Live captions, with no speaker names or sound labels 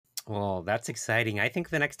Well, that's exciting. I think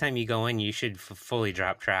the next time you go in, you should fully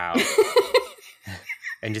drop trout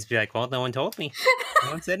and just be like, well, no one told me.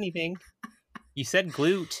 No one said anything. You said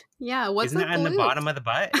glute. Yeah, what's Isn't a that on the glute? bottom of the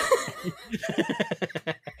butt?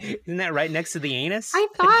 Isn't that right next to the anus? I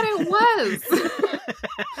thought it was.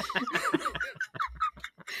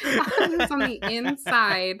 It was on the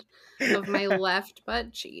inside of my left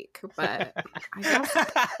butt cheek, but I guess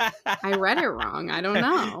I read it wrong. I don't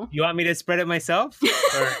know. You want me to spread it myself,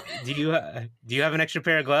 or do you have an extra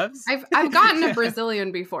pair of gloves? I've gotten a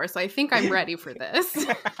Brazilian before, so I think I'm ready for this.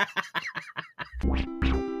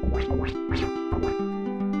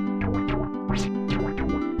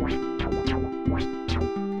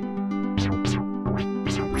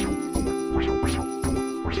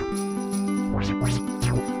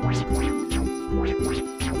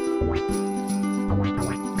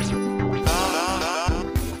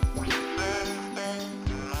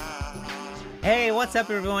 Hey, what's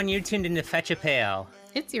up, everyone? You're tuned into Fetch a Pail.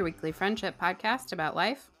 It's your weekly friendship podcast about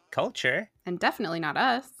life. Culture. And definitely not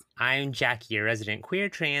us. I'm Jackie, your resident queer,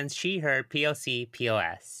 trans, she, her, POC,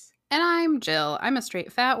 POS. And I'm Jill. I'm a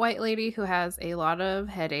straight fat white lady who has a lot of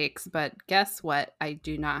headaches, but guess what? I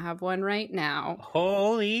do not have one right now.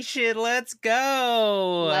 Holy shit, let's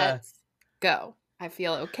go! Let's go. I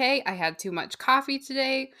feel okay. I had too much coffee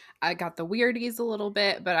today. I got the weirdies a little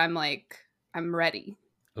bit, but I'm ready.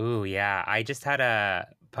 Ooh, yeah. I just had a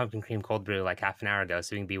pumpkin cream cold brew like half an hour ago,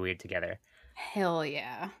 so we can be weird together. Hell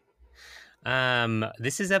yeah.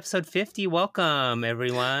 This is episode 50. Welcome,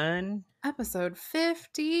 everyone. Episode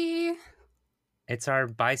 50. It's our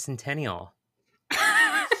bicentennial.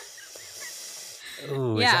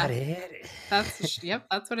 Ooh, Yeah. is that it?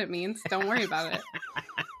 That's what it means. Don't worry about it.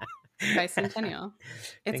 Bicentennial.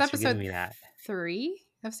 It's Thanks for giving episode me that. 3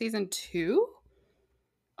 of season 2.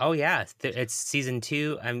 Oh yeah, it's season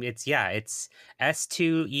 2. It's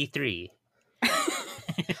S2E3.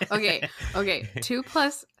 Okay. 2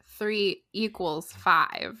 plus 3 equals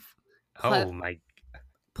 5. Oh my.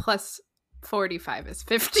 Plus 45 is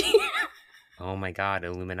 50. Oh my God,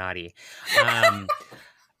 Illuminati.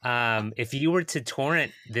 If you were to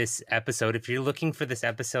torrent this episode, if you're looking for this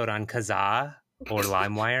episode on Kazaa or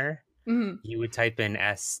LimeWire, you would type in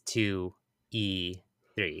S2E3.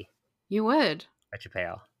 You would. Fetch a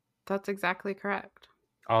Pail. That's exactly correct.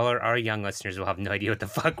 All our young listeners will have no idea what the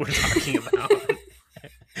fuck we're talking about.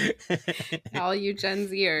 All you Gen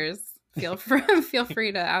Zers, feel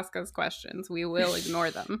free to ask us questions. We will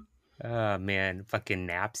ignore them. Oh man, fucking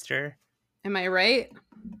Napster. Am I right?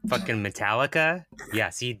 Fucking Metallica.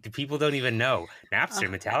 Yeah, see, the people don't even know. Napster,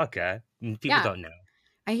 Metallica. People don't know.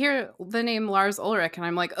 I hear the name Lars Ulrich and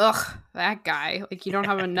I'm like, ugh, that guy. Like, you don't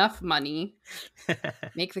have enough money.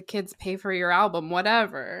 Make the kids pay for your album,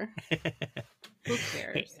 whatever. Who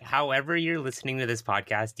cares? However you're listening to this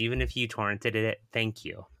podcast, even if you torrented it, thank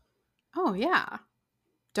you. Oh, yeah.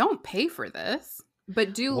 Don't pay for this,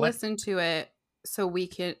 but do listen to it so we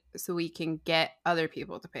can get other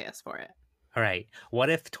people to pay us for it. All right.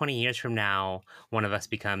 What if 20 years from now, one of us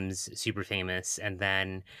becomes super famous and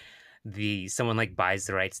then someone like buys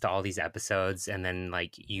the rights to all these episodes and then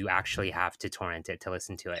like you actually have to torrent it to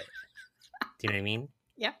listen to it? Do you know what I mean?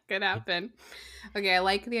 Yeah, could happen. Okay, I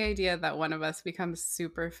like the idea that one of us becomes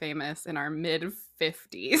super famous in our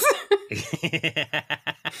mid-50s.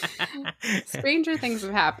 Stranger things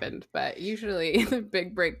have happened, but usually the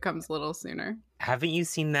big break comes a little sooner. Haven't you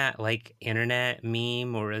seen that like internet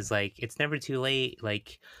meme where it's like, it's never too late,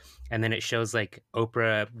 like, and then it shows like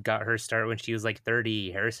Oprah got her start when she was like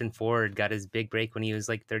 30, Harrison Ford got his big break when he was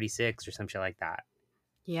like 36 or some shit like that.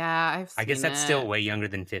 Yeah, I've seen I guess that's it. still way younger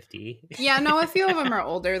than 50. Yeah, no, a few of them are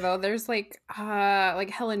older though. There's like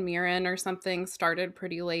Helen Mirren or something started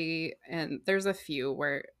pretty late, and there's a few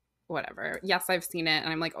where whatever. Yes, I've seen it,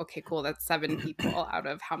 and I'm like, okay, cool. That's 7 people out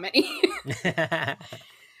of how many? I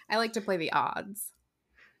like to play the odds.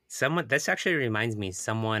 This actually reminds me.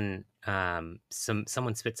 Someone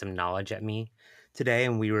spit some knowledge at me today,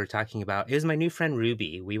 and we were talking about. It was my new friend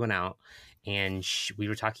Ruby. We went out, and we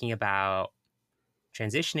were talking about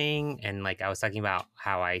transitioning, and like I was talking about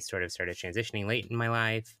how I sort of started transitioning late in my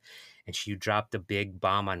life, and she dropped a big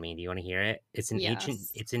bomb on me. Do you want to hear it? It's an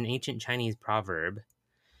ancient Chinese proverb,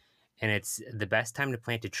 and it's the best time to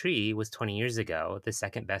plant a tree was 20 years ago. The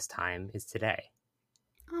second best time is today.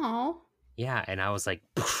 Oh. Yeah, and I was like,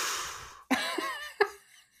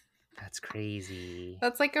 that's crazy.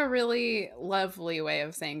 That's like a really lovely way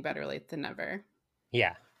of saying better late than never.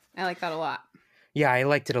 Yeah. I like that a lot. Yeah, I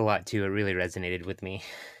liked it a lot too. It really resonated with me.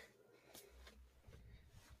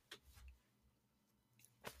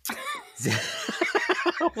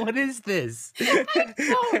 What is this? I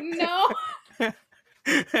don't know.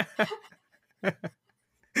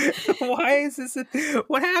 Why is this?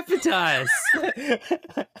 What happened to us?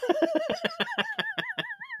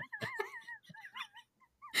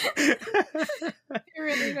 I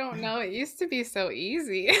really don't know. It used to be so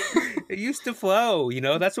easy. It used to flow, you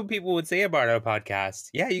know. That's what people would say about our podcast.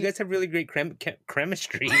 Yeah, you guys have really great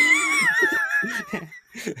chemistry.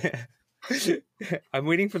 I'm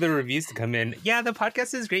waiting for the reviews to come in. Yeah, the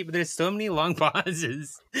podcast is great, but there's so many long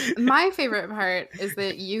pauses. My favorite part is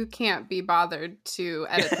that you can't be bothered to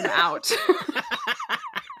edit them out.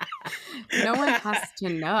 No one has to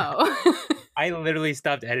know. I literally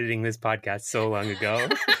stopped editing this podcast so long ago.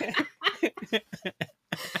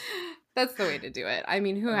 That's the way to do it. I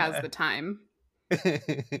mean, who has the time? I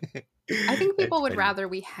think That's people would funny. rather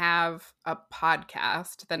we have a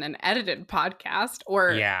podcast than an edited podcast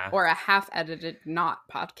or Yeah. a half edited not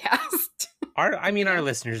podcast. Our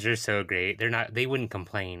listeners are so great. They wouldn't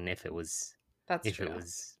complain if it was That's true.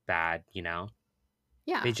 bad, you know.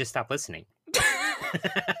 Yeah. They just stop listening.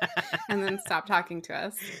 And then stop talking to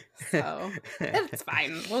us. So it's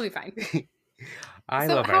fine. We'll be fine. I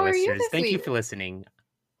So love how our are you listeners. this Thank you week? for listening.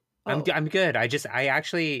 Oh, I'm good. I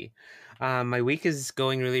actually my week is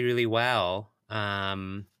going really, really well.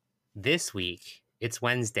 This week, it's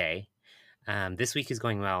Wednesday. This week is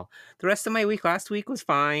going well. The rest of my week last week was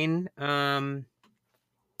fine. I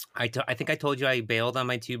think I told you I bailed on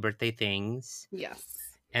my 2 birthday things. yes.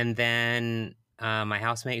 And then my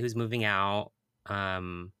housemate who's moving out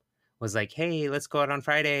was like, "Hey, let's go out on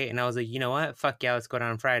Friday." And I was like, "You know what? Fuck yeah, let's go out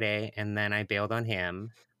on Friday." And then I bailed on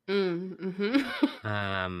him.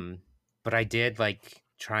 Mm-hmm. But I did like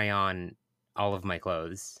try on all of my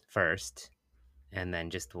clothes first and then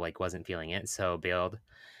just like wasn't feeling it, so bailed.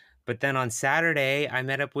 But then on Saturday, I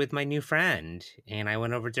met up with my new friend and I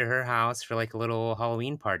went over to her house for like a little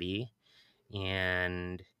Halloween party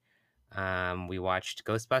and we watched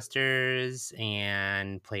Ghostbusters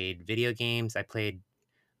and played video games. I played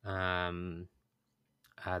um,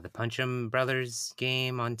 the Punch'em Brothers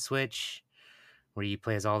game on Switch, where you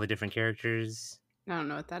play as all the different characters. I don't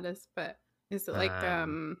know what that is, but is it like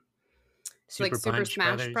Um, like Super Super Punch Smash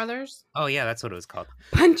Brothers. Brothers? Oh yeah, that's what it was called.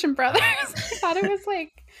 Punch and Brothers. Um, I thought it was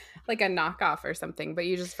like a knockoff or something, but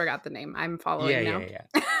you just forgot the name. I'm following now. yeah.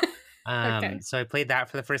 Okay. So I played that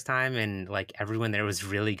for the first time, and like everyone there was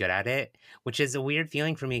really good at it, which is a weird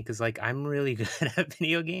feeling for me because like I'm really good at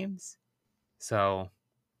video games. So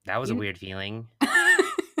that was a You weird feeling.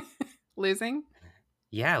 losing?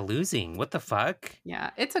 Yeah, losing. What the fuck? Yeah,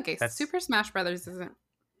 it's okay. That's Super Smash Brothers isn't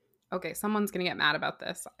okay. Someone's gonna get mad about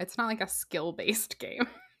this. It's not like a skill-based game.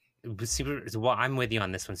 super. Well, I'm with you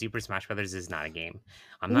on this one. Super Smash Brothers is not a game.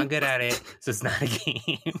 I'm not good at it, so it's not a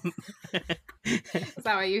game. Is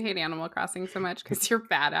that why you hate Animal Crossing so much? Because you're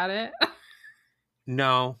bad at it?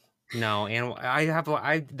 No,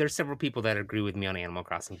 and there's several people that agree with me on Animal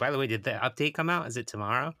Crossing. By the way, did the update come out? Is it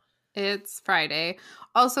tomorrow? It's Friday.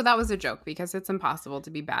 Also, that was a joke because it's impossible to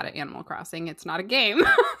be bad at Animal Crossing. It's not a game.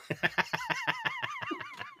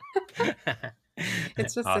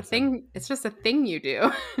 It's just a Awesome. thing. It's just a thing you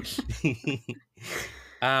do.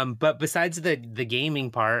 But besides the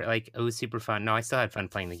gaming part, like it was super fun. No, I still had fun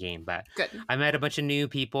playing the game, but Good. I met a bunch of new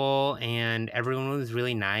people and everyone was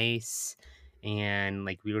really nice. And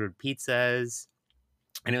like we ordered pizzas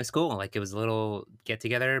and it was cool. Like it was a little get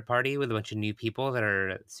together party with a bunch of new people that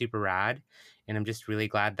are super rad. And I'm just really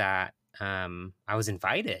glad that I was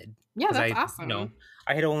invited. Yeah, 'Cause that's I, you know, awesome.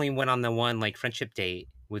 I had only went on the one like friendship date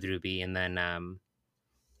with Ruby and then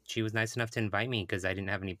she was nice enough to invite me because I didn't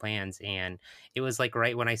have any plans. And it was like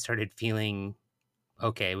right when I started feeling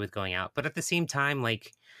okay with going out. But at the same time,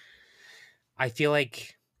 like, I feel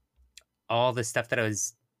like all the stuff that I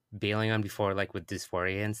was bailing on before, like with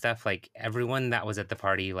dysphoria and stuff, like everyone that was at the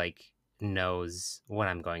party, like, knows what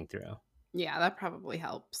I'm going through. Yeah, that probably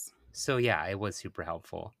helps. So yeah, it was super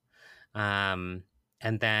helpful. Um,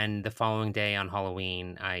 and then the following day on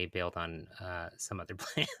Halloween, I bailed on some other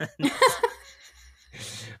plans.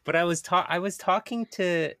 But I was talking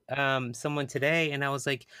to someone today, and I was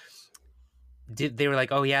like, they were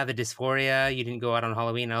like, "Oh yeah, the dysphoria. You didn't go out on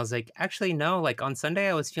Halloween." And I was like, "Actually, no. Like on Sunday,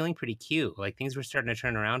 I was feeling pretty cute. Like things were starting to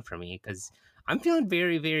turn around for me because I'm feeling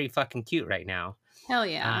very, very fucking cute right now." Hell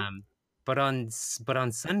yeah. Um, but on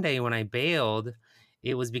Sunday when I bailed,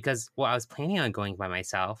 it was because I was planning on going by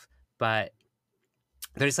myself, but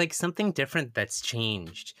there's like something different that's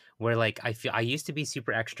changed where like I feel I used to be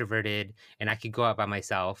super extroverted and I could go out by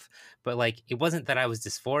myself, but like it wasn't that I was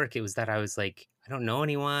dysphoric, it was that I was like I don't know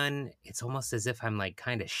anyone. It's almost as if I'm like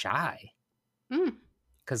kind of shy Mm.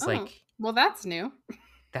 cuz Oh, like well, that's new.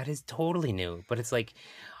 that is totally new, but it's like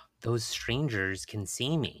those strangers can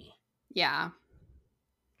see me. Yeah.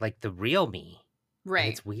 like the real me, and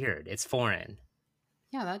Right. it's weird. It's foreign.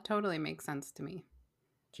 Yeah, that totally makes sense to me.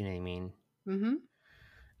 Do you know what I mean?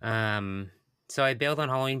 Mm-hmm. Um, so I bailed on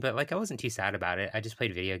Halloween, but like I wasn't too sad about it. I just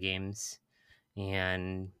played video games,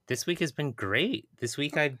 and this week has been great. This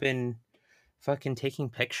week I've been fucking taking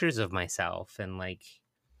pictures of myself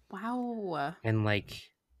Wow. and like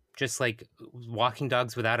just like walking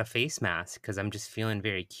dogs without a face mask because I'm just feeling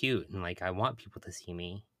very cute and like I want people to see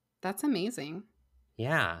me. That's amazing.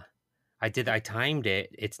 Yeah. I did. I timed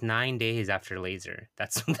it. It's 9 days after laser.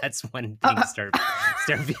 That's that's when things Uh, start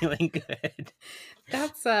feeling good.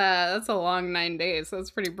 that's a long 9 days.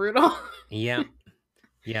 That's pretty brutal. Yeah,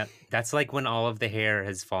 yeah. That's like when all of the hair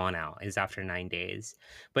has fallen out is after 9 days.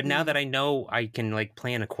 But now Mm. that I know, I can like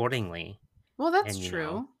plan accordingly Well, that's and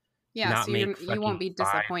true. Yeah, not so make you won't fucking be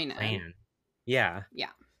five disappointed. plans. Yeah.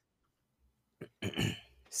 Yeah.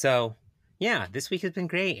 So yeah, this week has been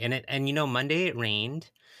great. And Monday it rained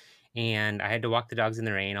and I had to walk the dogs in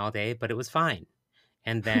the rain all day, but it was fine.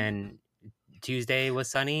 And then Tuesday was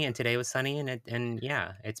sunny and today was sunny and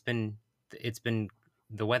yeah, it's been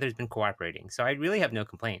the weather's been cooperating. So I really have no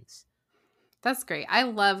complaints. That's great. I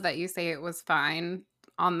love that you say it was fine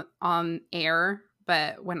on air,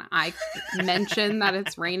 but when I mention that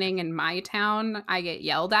it's raining in my town, I get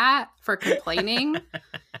yelled at for complaining,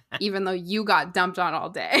 even though you got dumped on all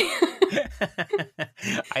day.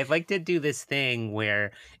 I'd like to do this thing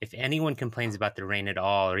where if anyone complains about the rain at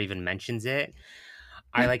all or even mentions it,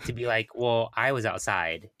 I like to be like, well, I was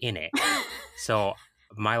outside in it. So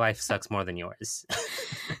my life sucks more than yours.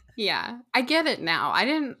 Yeah, I get it now. I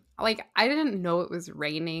didn't know it was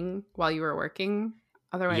raining while you were working.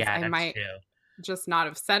 Otherwise, Yeah, I that's might true. just not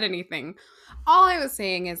have said anything. All I was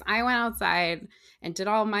saying is I went outside and did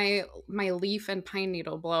all my leaf and pine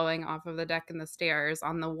needle blowing off of the deck and the stairs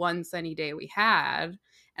on the one sunny day we had,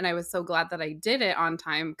 and I was so glad that I did it on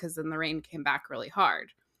time because then the rain came back really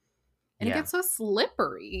hard. And it Yeah, gets so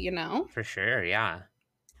slippery, for sure. Yeah.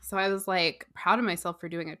 So I was like proud of myself for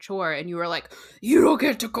doing a chore, and you were like, "You don't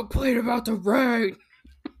get to complain about the rain."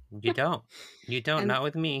 You don't. You don't, And not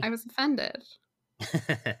with I me. was offended,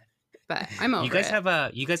 but I'm You over guys it.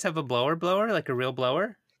 have a blower, like a real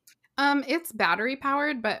blower? It's battery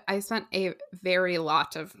powered, but I spent a very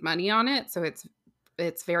lot of money on it, so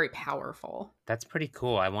it's very powerful. That's pretty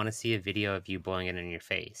cool. I want to see a video of you blowing it in your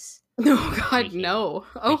face, No, God, making no.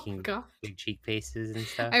 Oh making God. big cheek faces and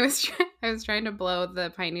stuff. I was trying to blow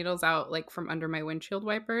the pine needles out like from under my windshield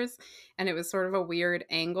wipers, and it was sort of a weird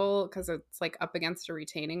angle because it's like up against a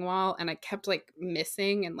retaining wall, and I kept like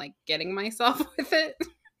missing and like getting myself with it.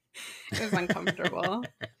 It was uncomfortable.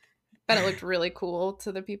 But it looked really cool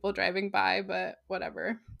to the people driving by, but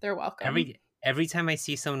whatever. They're welcome. Every time I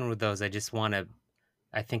see someone with those, I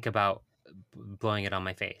think about blowing it on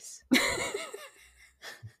my face. You know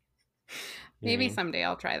what I Maybe mean? someday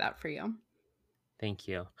I'll try that for you. Thank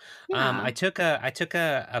you. Yeah. I took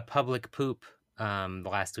a public poop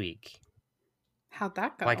last week. How'd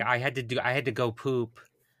that Like go? I had to go poop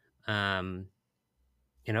um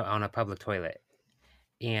on a public toilet.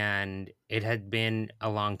 And it had been a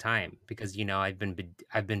long time because I've been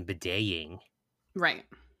Right.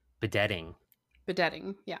 bidetting.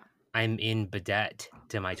 Bedetting. Yeah. I'm in bidet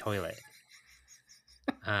to my toilet.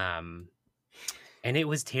 Um and it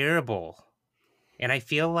was terrible. And I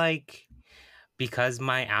feel like because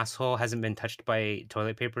my asshole hasn't been touched by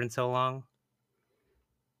toilet paper in so long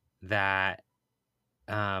that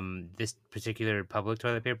this particular public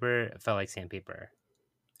toilet paper felt like sandpaper.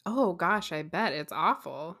 Oh gosh, I bet it's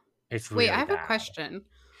awful. It's Wait, I really have a bad. question.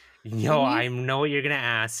 No, When you I know what you're gonna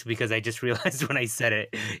ask because I just realized when I said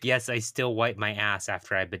it. Yes, I still wipe my ass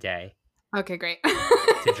after I bidet Okay, great.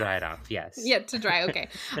 to dry it off. Yes. Yeah, to dry. Okay.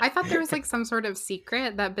 I thought there was like some sort of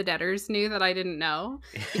secret that bedetters knew that I didn't know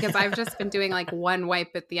because I've just been doing like one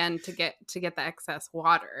wipe at the end to get the excess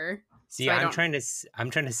water. See, So I don't I'm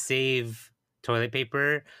trying to save toilet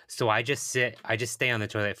paper, so I just stay on the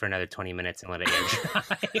toilet for another 20 minutes and let it air dry.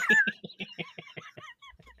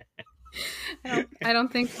 I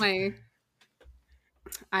don't think my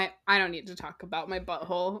I don't need to talk about my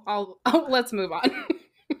butthole. Let's move on.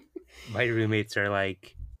 My roommates are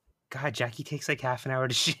like, "God, Jackie takes like half an hour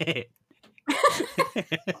to shit."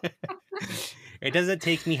 It doesn't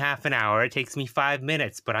take me half an hour. It takes me 5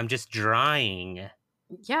 minutes, but I'm just drying.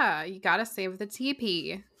 Yeah, you gotta save the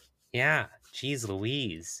TP. Yeah, geez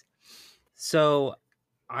Louise. So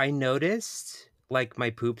I noticed like my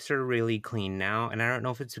poops are really clean now, and I don't know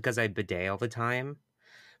if it's because I bidet all the time,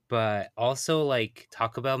 but also like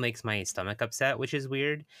Taco Bell makes my stomach upset, which is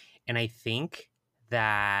weird. And I think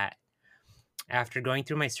that After going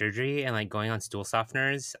through my surgery and like going on stool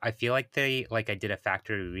softeners, I feel like I did a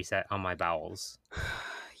factory reset on my bowels.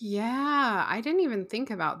 Yeah, I didn't even think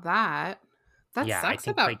about that. That Yeah, I sucks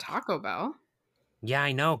think about like Taco Bell. yeah,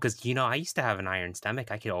 I know because I used to have an iron stomach.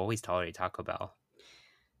 I could always tolerate Taco Bell.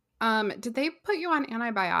 Did they put you on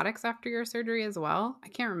antibiotics after your surgery as well? I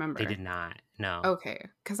can't They did remember. not. No. Okay,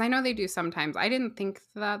 because I know they do sometimes. I didn't think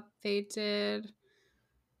that they did,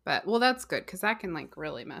 but well, that's good because that can like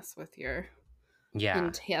really mess with your Yeah.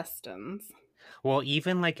 intestines. Well,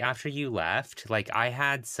 even like after you left, like I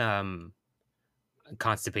had some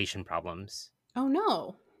constipation problems. Oh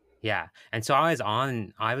no. Yeah. And so I was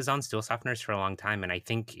on stool softeners for a long time and I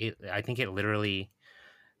think it literally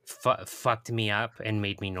fucked me up and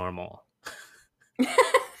made me normal.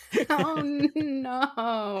 Oh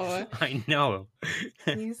no. I know.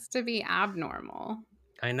 Used to be abnormal.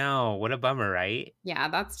 I know. What a bummer, right? Yeah,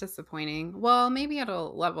 that's disappointing. Well, maybe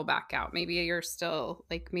it'll level back out. Maybe you're still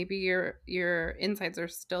like maybe your insides are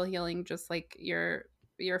still healing just like your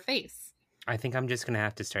face. I think I'm just gonna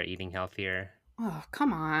have to start eating healthier. Oh,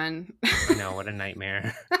 come on. I know, what a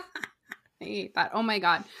nightmare. I hate that. Oh my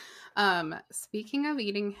god. Speaking of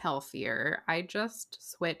eating healthier, I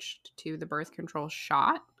just switched to the birth control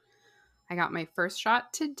shot. I got my first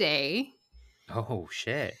shot today, Oh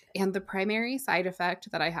shit. and the primary side effect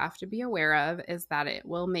that I have to be aware of is that it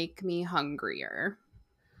will make me hungrier.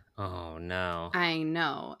 Oh no. I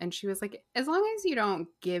know. And she was like, as long as you don't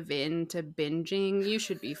give in to binging, you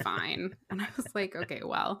should be fine. And I was like, okay,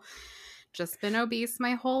 well, just been obese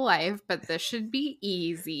my whole life, but this should be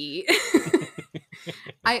easy.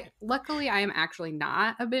 I am actually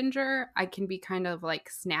not a binger. I can be kind of like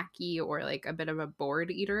snacky or like a bit of a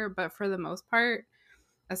bored eater, but for the most part,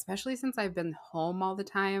 especially since I've been home all the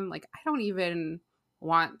time, like I don't even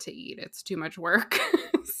want to eat. It's too much work.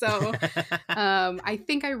 So, I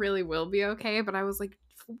think I really will be okay, but I was like,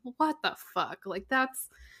 what the fuck? Like that's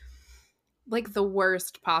like the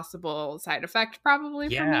worst possible side effect probably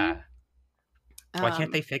for me. Yeah. Why can't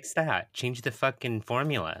Um, they fix that? Change the fucking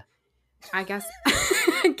formula. I guess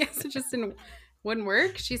I guess it just wouldn't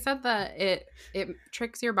work. She said that it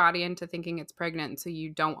tricks your body into thinking it's pregnant so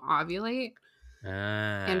you don't ovulate. Ah.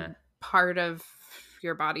 And part of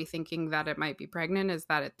your body thinking that it might be pregnant is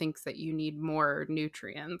that it thinks that you need more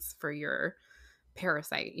nutrients for your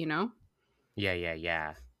parasite, you know? Yeah, yeah,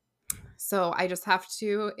 yeah. So I just have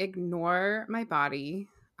to ignore my body.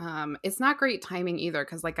 It's not great timing either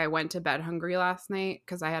because, like, I went to bed hungry last night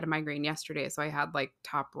because I had a migraine yesterday. So I had like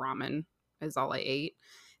top ramen, is all I ate.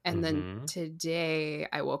 And then Mm-hmm. today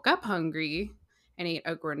I woke up hungry and ate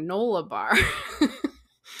a granola bar.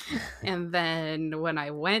 And then when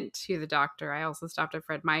I went to the doctor, I also stopped at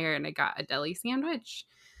Fred Meyer and I got a deli sandwich.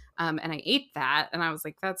 And I ate that and I was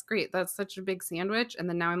like, that's great. That's such a big sandwich. And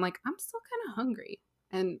then now I'm like, I'm still kind of hungry.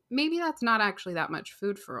 And maybe that's not actually that much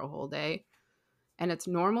food for a whole day. And it's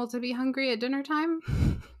normal to be hungry at dinner time.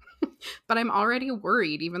 But I'm already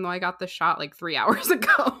worried, even though I got the shot like 3 hours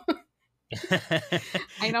ago.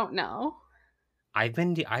 I don't know. I've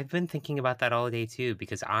been thinking about that all day too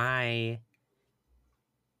because I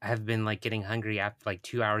have been like getting hungry after like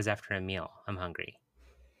 2 hours after a meal. I'm hungry.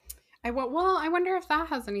 Well, I wonder if that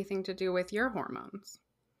has anything to do with your hormones.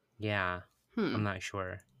 Yeah, I'm Hmm. not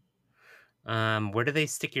sure. Where do they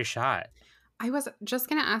stick your shot? I was just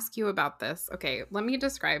going to ask you about this. Okay, let me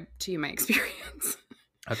describe to you my experience.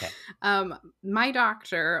 Okay. My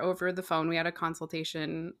doctor over the phone, we had a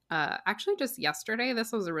consultation actually just yesterday.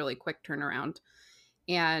 This was a really quick turnaround.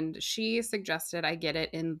 And she suggested I get it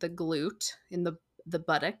in the glute, in the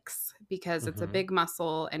buttocks, because it's a Mm-hmm. big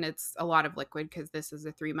muscle and it's a lot of liquid because this is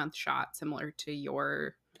a 3 month shot, similar to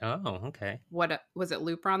your, Oh, okay. what was it,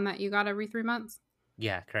 Lupron that you got every 3 months?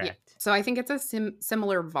 Yeah, Yeah. correct. So I think it's a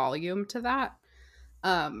similar volume to that.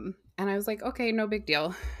 And I was like, okay, no big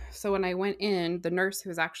deal. So when I went in, the nurse who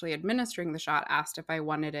was actually administering the shot asked if I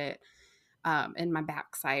wanted it in my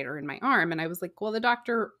backside or in my arm. And I was like, well, the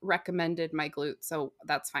doctor recommended my glute, so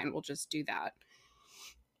that's fine. We'll just do that.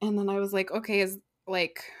 And then I was like, okay, is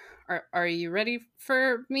like, are you ready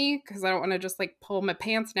for me? Because I don't want to just like pull my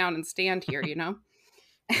pants down and stand here, you know?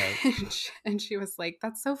 Right. And she was like,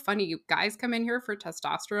 that's so funny. You guys come in here for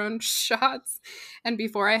testosterone shots. And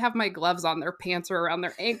before I have my gloves on, their pants are around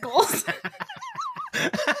their ankles.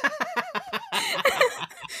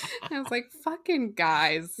 I was like, fucking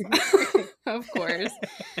guys. Of course.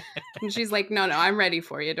 And she's like, no, I'm ready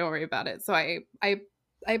for you. Don't worry about it. So I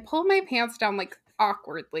pull my pants down like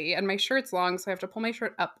awkwardly, and my shirt's long, so I have to pull my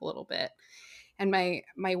shirt up a little bit. And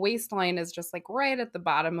my waistline is just like right at the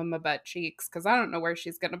bottom of my butt cheeks because I don't know where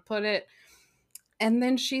she's gonna put it. And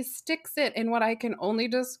then she sticks it in what I can only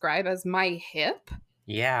describe as my hip.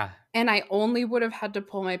 Yeah. And I only would have had to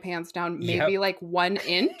pull my pants down maybe Yep. like 1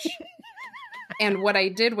 inch. And what I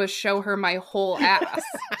did was show her my whole ass.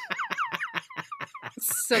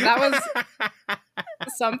 So that was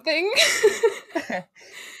something.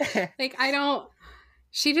 Like,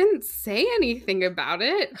 she didn't say anything about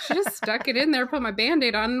it. She just stuck it in there, put my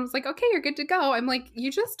Band-Aid on, and was like, okay, you're good to go. I'm like,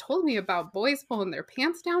 you just told me about boys pulling their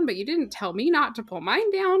pants down, but you didn't tell me not to pull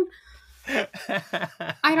mine down.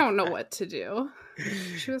 I don't know what to do.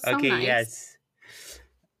 She was so Okay, nice. yes.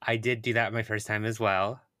 I did do that my first time as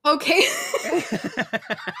well. Okay.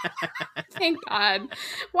 Thank God.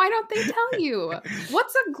 Why don't they tell you?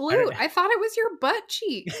 What's a glute? I thought it was your butt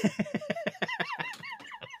cheek.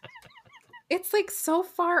 It's like so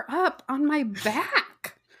far up on my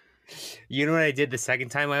back. You know what I did the second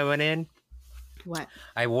time I went in? What?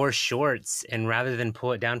 I wore shorts, and rather than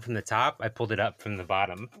pull it down from the top, I pulled it up from the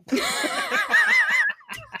bottom.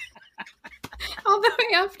 All the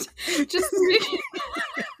way up to just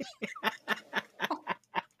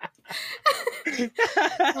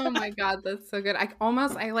Oh my God, that's so good. I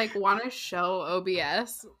like want to show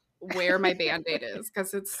OBS where my Band-Aid is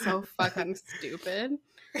because it's so fucking stupid.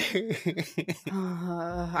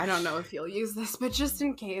 I don't know if you'll use this, but just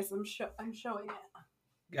in case, I'm showing it.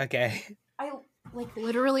 Okay. I like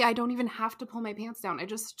literally I don't even have to pull my pants down. I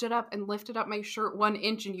just stood up and lifted up my shirt 1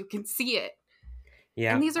 inch and you can see it.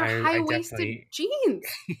 Yeah. And these are high-waisted definitely... jeans.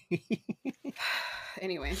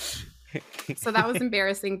 Anyway. So that was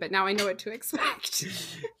embarrassing, but now I know what to expect.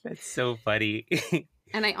 That's so funny.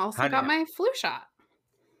 And I also got my flu shot.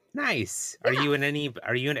 Nice. Yeah. Do you have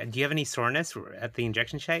any soreness at the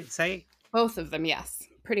injection site? Both of them, yes.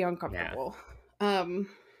 Pretty uncomfortable. Yeah.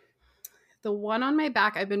 The one on my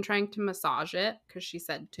back, I've been trying to massage it because she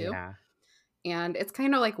said to. Yeah. And it's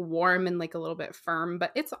kind of like warm and like a little bit firm,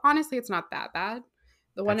 but it's not that bad.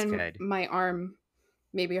 The one in my arm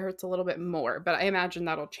maybe hurts a little bit more, but I imagine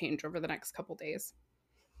that'll change over the next couple days.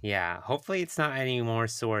 Yeah. Hopefully it's not any more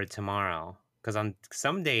sore tomorrow. Because on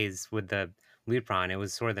some days with the Lupron, it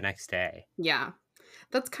was sore the next day. Yeah.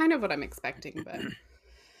 That's kind of what I'm expecting, but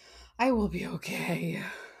I will be okay.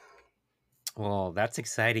 Well, that's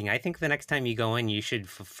exciting. I think the next time you go in, you should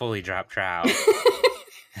fully drop trout.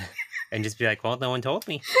 And just be like, well, no one told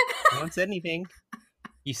me. No one said anything.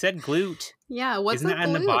 You said glute. Yeah, what's Isn't that glute?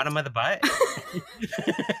 on the bottom of the butt?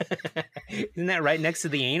 Isn't that right next to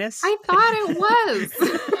the anus? I thought it was.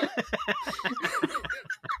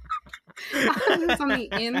 It was on the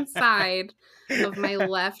inside of my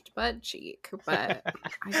left butt cheek, but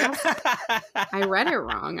I guess I read it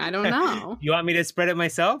wrong. I don't know. You want me to spread it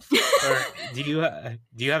myself, or do you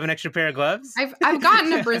have an extra pair of gloves? I've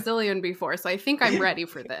gotten a Brazilian before, so I think I'm ready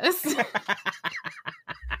for this.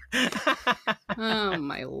 Oh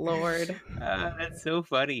my Lord, that's so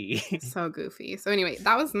funny. So goofy. So anyway,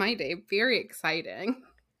 that was my day. Very exciting.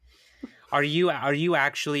 Are you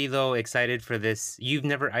actually though excited for this?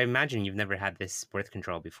 I imagine you've never had this birth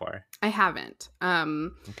control before. I haven't.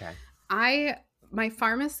 Okay. My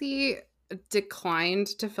pharmacy declined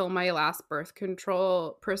to fill my last birth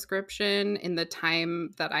control prescription in the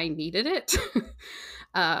time that I needed it.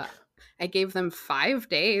 I gave them 5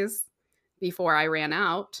 days before I ran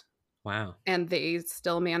out. Wow. And they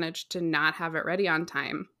still managed to not have it ready on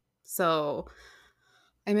time. So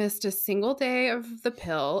I missed a single day of the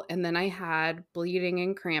pill, and then I had bleeding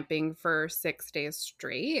and cramping for 6 days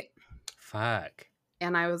straight. Fuck.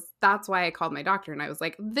 And that's why I called my doctor, and I was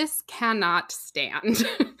like, this cannot stand.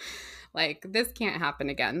 Like, this can't happen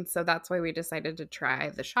again. So that's why we decided to try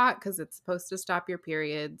the shot, because it's supposed to stop your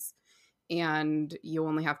periods, and you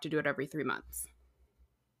only have to do it every 3 months.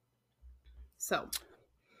 So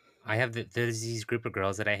I have there's these group of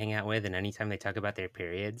girls that I hang out with, and anytime they talk about their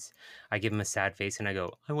periods, I give them a sad face and I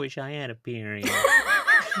go, I wish I had a period.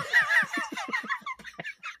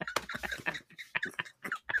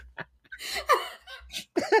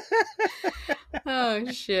 Oh,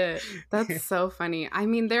 shit. That's so funny. I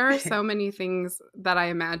mean, there are so many things that I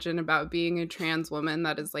imagine about being a trans woman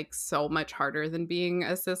that is like so much harder than being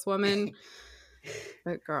a cis woman.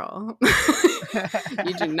 But girl,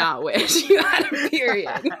 you do not wish you had a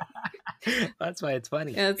period. That's why it's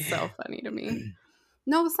funny. It's so funny to me.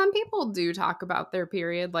 No, some people do talk about their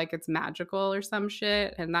period like it's magical or some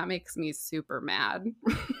shit, and that makes me super mad.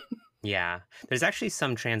 Yeah. There's actually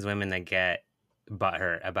some trans women that get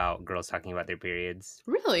butthurt about girls talking about their periods.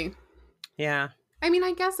 Really? Yeah. I mean,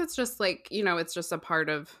 I guess it's just like, it's just a part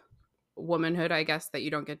of womanhood, I guess, that you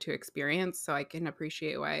don't get to experience. So I can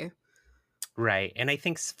appreciate why. Right. And I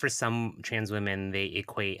think for some trans women, they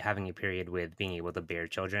equate having a period with being able to bear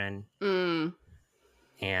children.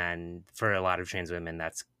 And for a lot of trans women,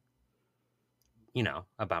 that's,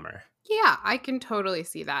 a bummer. Yeah, I can totally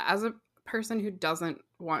see that. As a person who doesn't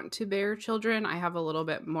want to bear children, I have a little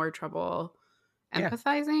bit more trouble Yeah,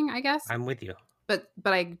 empathizing, I guess. I'm with you. But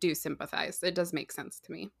I do sympathize. It does make sense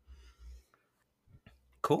to me.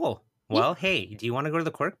 Cool. Yeah. Well, hey, do you want to go to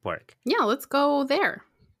the Quirk Bork? Yeah, let's go there.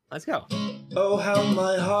 Let's go. Oh, how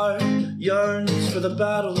my heart yearns for the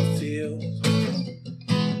battlefield.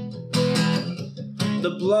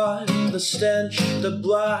 The blood, the stench, the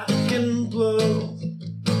black and blue.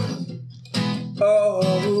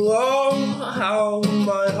 Oh, how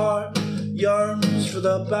my heart yearns for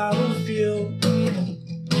the battlefield.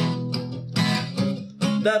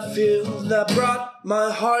 That field that brought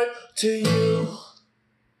my heart to you.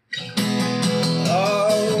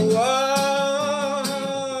 Oh,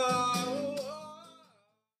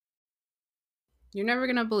 You're never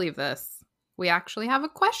going to believe this. We actually have a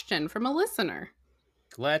question from a listener.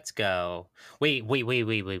 Let's go. Wait.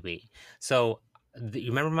 So, you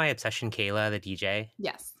remember my obsession, Kayla, the DJ?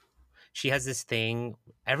 Yes. She has this thing.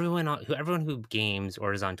 Everyone who games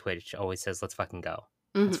or is on Twitch always says, "Let's fucking go.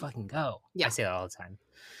 Let's fucking go." Yeah. I say that all the time.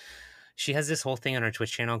 She has this whole thing on her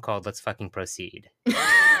Twitch channel called "Let's fucking proceed," and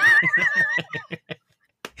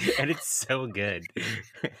it's so good.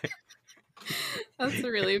 That's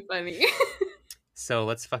really funny. So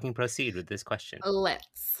let's fucking proceed with this question.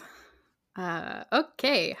 Let's.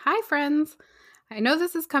 Okay. Hi, friends. I know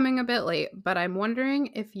this is coming a bit late, but I'm wondering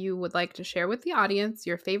if you would like to share with the audience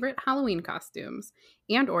your favorite Halloween costumes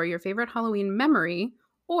and or your favorite Halloween memory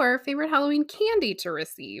or favorite Halloween candy to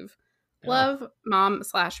receive. Love,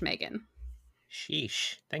 Mom/Megan.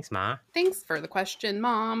 Sheesh. Thanks, Ma. Thanks for the question,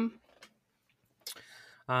 Mom.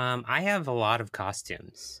 I have a lot of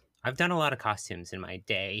costumes. I've done a lot of costumes in my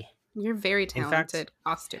day. You're very talented fact,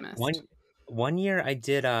 costumist. One year I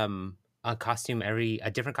did a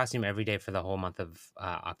different costume every day for the whole month of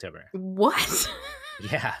October. What?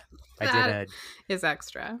 Yeah, That is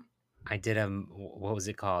extra. I did what was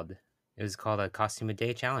it called? It was called a costume a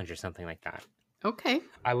day challenge or something like that. Okay.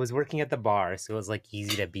 I was working at the bar, so it was like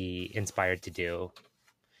easy to be inspired to do,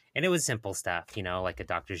 and it was simple stuff, like a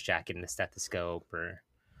doctor's jacket and a stethoscope, or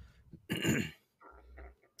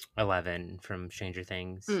 11 from Stranger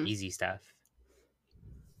Things. Easy stuff.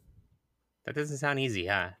 That doesn't sound easy,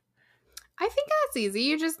 huh? I think that's easy.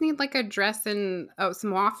 You just need like a dress and some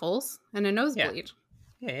waffles and a nosebleed.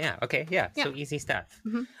 Yeah. Okay. Yeah. So easy stuff.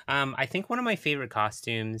 I think one of my favorite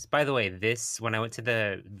costumes, by the way, when I went to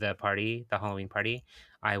the party, the Halloween party,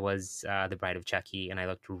 I was the bride of Chucky and I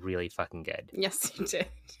looked really fucking good. Yes, you did.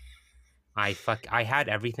 I had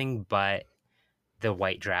everything but the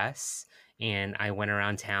white dress. And I went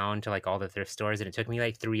around town to like all the thrift stores and it took me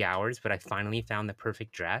like 3 hours, but I finally found the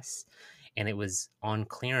perfect dress. And it was on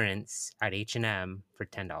clearance at H&M for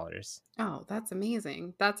 $10. Oh, that's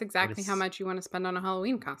amazing. That's exactly how much you want to spend on a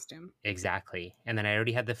Halloween costume. Exactly. And then I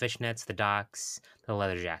already had the fishnets, the docks, the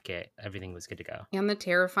leather jacket. Everything was good to go. And the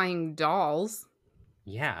terrifying dolls.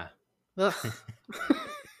 Yeah. Ugh.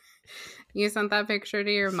 You sent that picture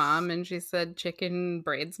to your mom and she said chicken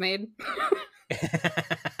bridesmaid.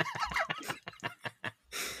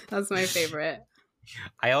 That's my favorite.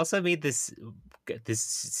 I also made this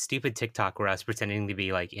stupid TikTok where I was pretending to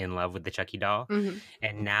be like in love with the Chucky doll,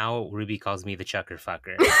 and now Ruby calls me the Chucker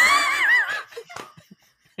fucker.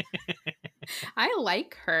 I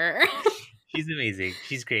like her. She's amazing.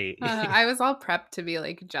 She's great. I was all prepped to be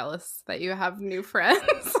like jealous that you have new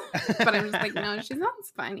friends, but I'm just like, no, she's not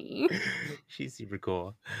funny. She's super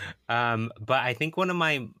cool. But I think one of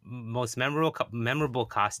my most memorable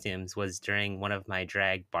costumes was during one of my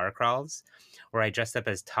drag bar crawls, where I dressed up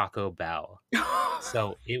as Taco Bell.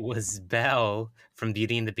 So it was Belle from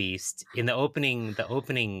Beauty and the Beast in the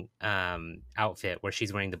opening outfit where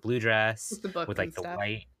she's wearing the blue dress with like the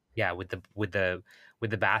white, with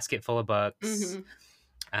the basket full of books.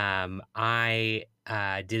 I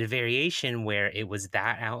did a variation where it was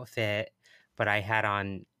that outfit, but I had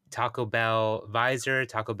on Taco Bell visor,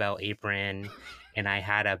 Taco Bell apron, and I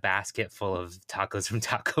had a basket full of tacos from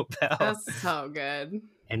Taco Bell. That's so good.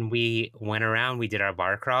 And we went around, we did our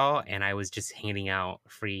bar crawl, and I was just handing out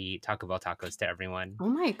free Taco Bell tacos to everyone. Oh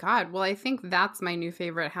my God. Well, I think that's my new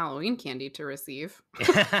favorite Halloween candy to receive.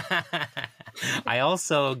 I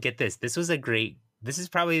also, get this. This is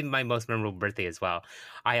probably my most memorable birthday as well.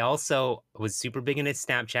 I also was super big into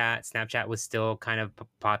Snapchat. Snapchat was still kind of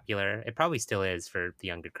popular. It probably still is for the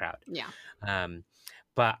younger crowd. Yeah.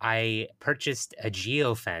 But I purchased a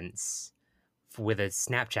geofence with a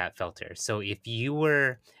Snapchat filter. So if you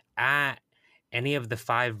were at any of the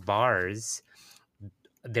 5 bars,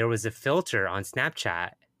 there was a filter on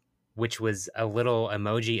Snapchat which was a little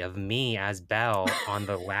emoji of me as Belle on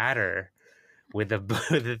the ladder with a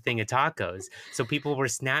with a thing of tacos. So people were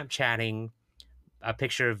Snapchatting a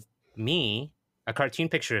picture of me, a cartoon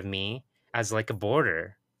picture of me as like a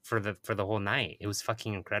border for the whole night. It was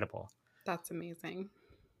fucking incredible. That's amazing.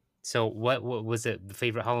 So what was it? The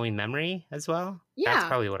favorite Halloween memory as well? That's Yeah.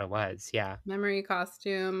 probably what it was. Yeah. Memory,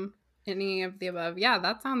 costume, any of the above. Yeah,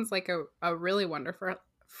 that sounds like a really wonderful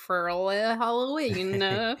for Halloween.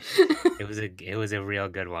 It was a real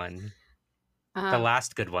good one. The Uh,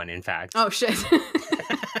 last good one, in fact. oh shit.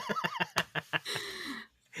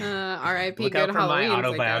 R.I.P. Look Good out for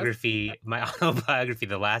Halloweens, I guess. my autobiography,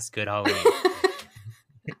 The Last Good Halloween.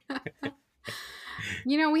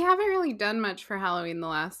 You know, we haven't really done much for Halloween the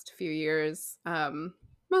last few years,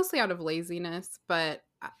 mostly out of laziness. But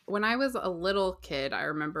when I was a little kid, I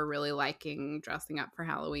remember really liking dressing up for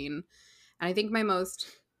Halloween. And I think my most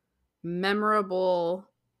memorable,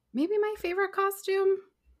 maybe my favorite costume.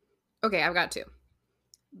 Okay, I've got two.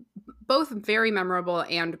 Both very memorable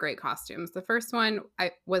and great costumes. The first one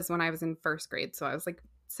was when I was in first grade. So I was like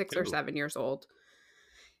 6 or 7 years old.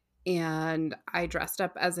 And I dressed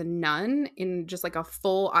up as a nun in just like a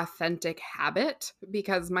full authentic habit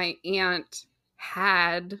because my aunt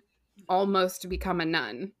had almost become a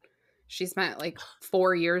nun. She spent like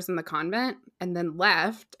 4 years in the convent and then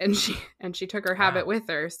left, and she took her habit with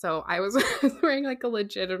her. So I was wearing like a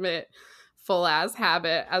legitimate full ass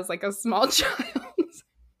habit as like a small child.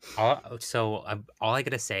 All I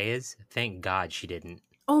gotta say is thank God she didn't.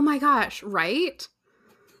 Oh my gosh, right?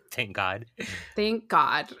 Thank God. Thank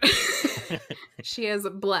God. She is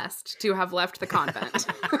blessed to have left the convent.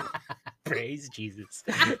 Praise Jesus.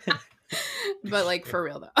 But like for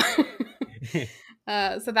real though.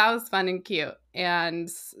 So that was fun and cute and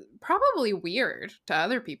probably weird to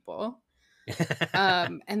other people.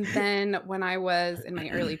 And then when I was in my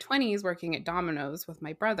early 20s working at Domino's with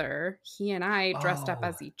my brother, he and I dressed up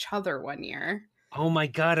as each other one year. Oh my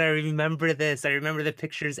God, I remember this. I remember the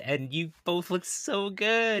pictures, and you both look so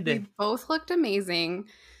good. We both looked amazing.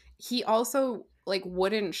 He also like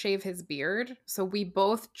wouldn't shave his beard, so we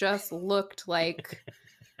both just looked like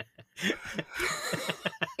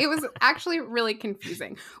it was actually really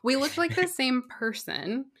confusing. We looked like the same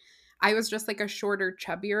person. I was just like a shorter,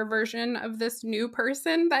 chubbier version of this new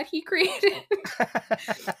person that he created.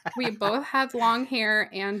 We both had long hair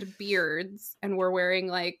and beards and were wearing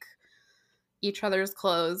like each other's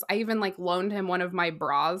clothes. I even like loaned him one of my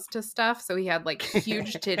bras to stuff, so he had like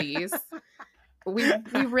huge titties. We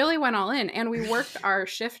really went all in, and we worked our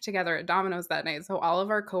shift together at Domino's that night. So all of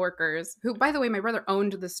our coworkers, who by the way, my brother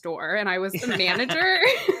owned the store and I was the manager.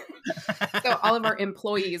 So all of our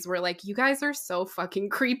employees were like, "You guys are so fucking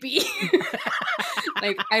creepy."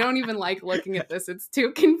 Like, I don't even like looking at this. It's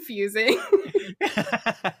too confusing.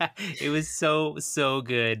 It was so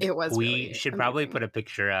good. It was. We really should amazing. probably put a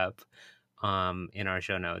picture up in our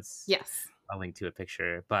show notes. Yes. I'll link to a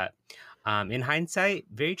picture. But in hindsight,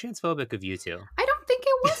 very transphobic of you two. I don't think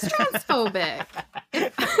it was transphobic.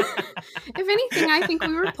 If anything, I think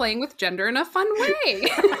we were playing with gender in a fun way.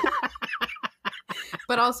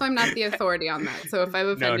 But also, I'm not the authority on that. So if I've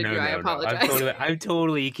offended you, I apologize. I'm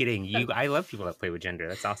totally kidding. I love people that play with gender.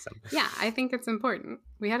 That's awesome. Yeah, I think it's important.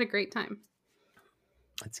 We had a great time.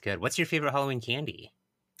 That's good. What's your favorite Halloween candy?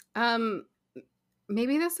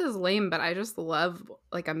 Maybe this is lame, but I just love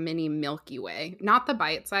like a mini Milky Way. Not the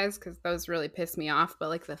bite size, because those really piss me off, but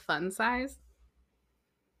like the fun size.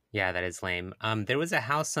 Yeah, that is lame. There was a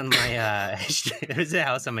house on my there was a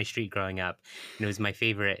house on my street growing up, and it was my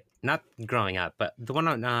favorite. Not growing up, but the one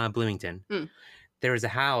on Bloomington. Mm. There was a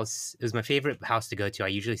house. It was my favorite house to go to. I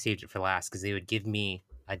usually saved it for last because they would give me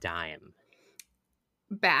a dime.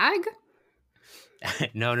 Bag?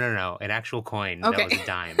 No, an actual coin. Okay. That was a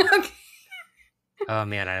dime. Okay. Oh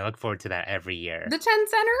man, I look forward to that every year. The 10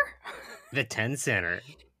 center? The 10 center.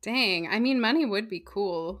 Dang, I mean, money would be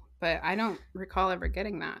cool, but I don't recall ever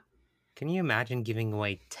getting that. Can you imagine giving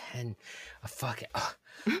away 10? Oh, fuck it. Oh,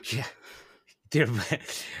 yeah.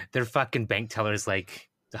 Their fucking bank tellers like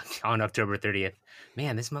on October 30th.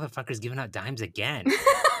 Man, this motherfucker's giving out dimes again.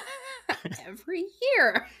 Every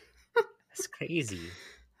year. That's crazy.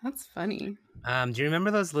 That's funny. Do you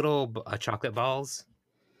remember those little chocolate balls?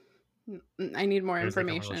 I need more There's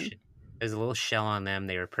information. Like there's a little shell on them.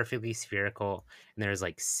 They were perfectly spherical, and there was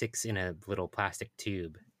like 6 in a little plastic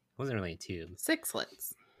tube. It wasn't really a tube.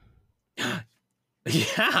 Sixlets.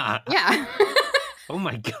 Yeah. Yeah. Oh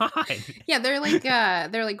my god. Yeah, they're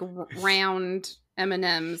like round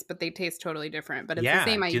M&Ms, but they taste totally different. But it's the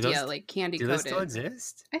same idea, like candy coated. Do those still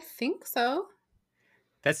exist? I think so.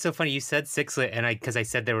 That's so funny. You said sixlet, and because I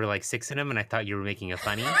said there were like 6 in them, and I thought you were making a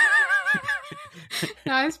funny.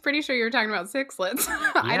 No, I was pretty sure you were talking about sixlets.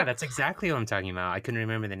 Yeah, that's exactly what I'm talking about. I couldn't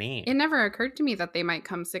remember the name. It never occurred to me that they might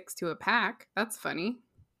come 6 to a pack. That's funny.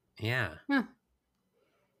 Yeah. Huh.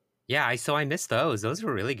 Yeah, so I missed those. Those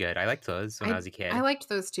were really good. I liked those when I was a kid. I liked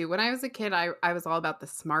those too. When I was a kid, I was all about the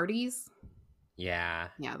Smarties. Yeah.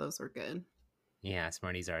 Yeah, those were good. Yeah,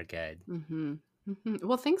 Smarties are good. Mm-hmm. Mm-hmm.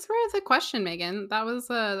 Well, thanks for the question, Megan. That was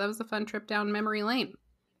a fun trip down memory lane.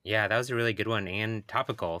 Yeah, that was a really good one and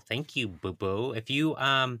topical. Thank you, Boo Boo. If you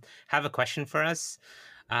have a question for us,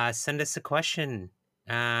 send us a question.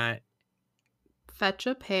 Fetch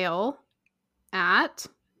a pail at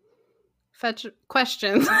fetch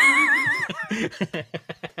questions. I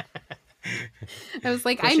was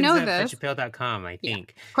like, I know this. Questions@fetchapail.com, I Yeah.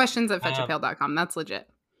 think. Questions at fetchapail.com. That's legit.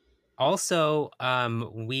 Also,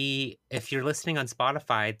 if you're listening on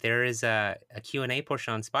Spotify, there is a Q&A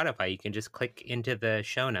portion on Spotify. You can just click into the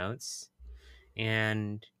show notes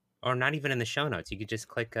or not even in the show notes. You could just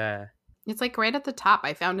click It's like right at the top.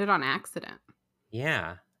 I found it on accident.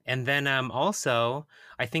 yeah. And then also,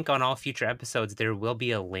 I think on all future episodes, there will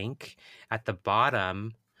be a link at the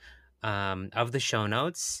bottom of the show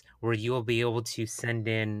notes where you will be able to send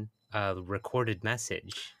in a recorded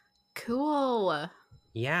message. Cool.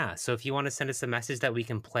 Yeah. So if you want to send us a message that we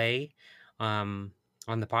can play on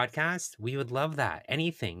the podcast, we would love that.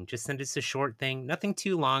 Anything. Just send us a short thing. Nothing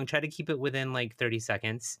too long. Try to keep it within like 30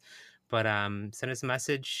 seconds. But send us a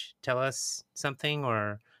message. Tell us something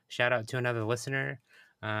or shout out to another listener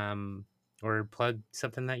or plug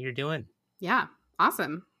something that you're doing. Yeah.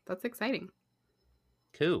 Awesome. That's exciting.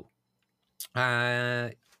 Cool.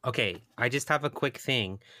 Okay. I just have a quick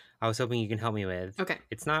thing I was hoping you can help me with. Okay.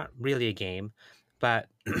 It's not really a game, but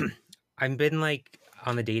I've been like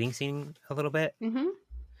on the dating scene a little bit. Mm-hmm.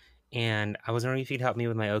 And I was wondering if you'd help me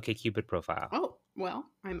with my OkCupid profile. Oh, well,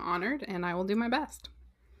 I'm honored and I will do my best.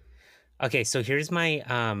 Okay, so here's my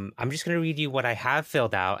I'm just going to read you what I have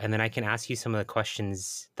filled out and then I can ask you some of the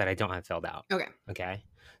questions that I don't have filled out. Okay. Okay.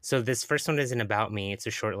 So this first one isn't about me. It's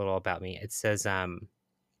a short little about me. It says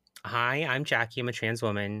hi, I'm Jackie. I'm a trans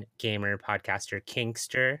woman, gamer, podcaster,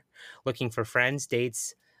 kinkster, looking for friends,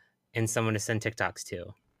 dates, and someone to send TikToks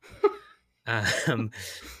to.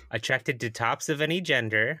 Attracted to tops of any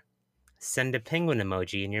gender. Send a penguin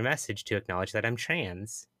emoji in your message to acknowledge that I'm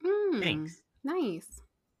trans. Thanks. Nice.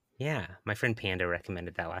 Yeah, my friend Panda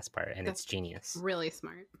recommended that last part, and it's genius. Really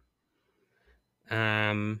smart.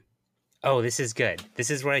 Oh, this is good.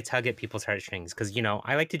 This is where I tug at people's heartstrings because,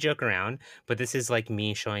 I like to joke around, but this is like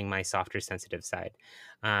me showing my softer, sensitive side.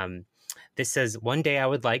 This says, one day I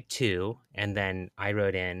would like to, and then I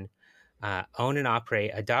wrote in, own and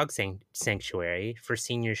operate a dog sanctuary for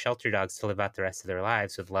senior shelter dogs to live out the rest of their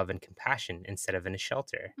lives with love and compassion instead of in a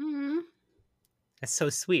shelter. Mm. That's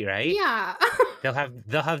so sweet, right? Yeah.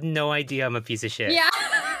 They'll have no idea I'm a piece of shit. Yeah.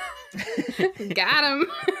 Got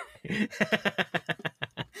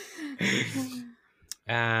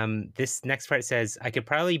him. This next part says, I could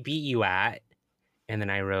probably beat you at, and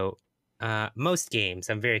then I wrote, most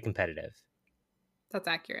games. I'm very competitive. That's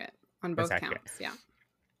accurate on both counts. Yeah.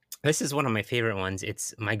 This is one of my favorite ones.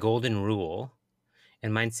 It's my golden rule,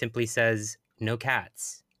 and mine simply says, no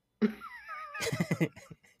cats.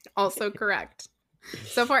 Also correct.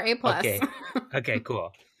 So far, A+. Okay,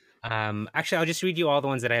 cool. Actually, I'll just read you all the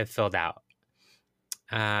ones that I have filled out.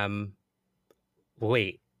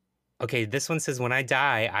 Wait. Okay, this one says, when I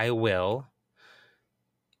die, I will.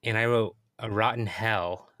 And I wrote a rotten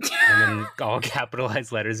hell. And then all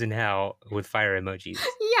capitalized letters in hell with fire emojis.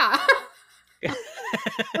 Yeah.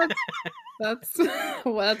 That's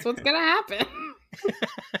what's going to happen.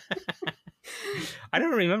 I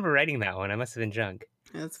don't remember writing that one. I must have been drunk.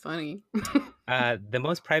 That's funny. The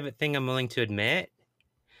most private thing I'm willing to admit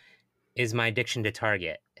is my addiction to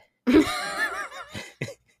Target. It's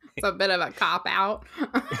a bit of a cop out.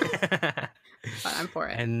 But I'm for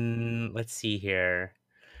it. And let's see here.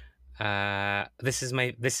 This is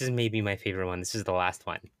maybe my favorite one. This is the last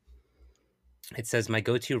one. It says my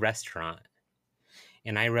go-to restaurant.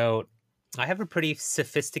 And I wrote, I have a pretty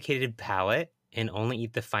sophisticated palate and only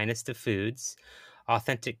eat the finest of foods.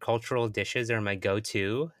 Authentic cultural dishes are my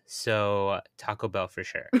go-to, so Taco Bell for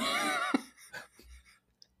sure.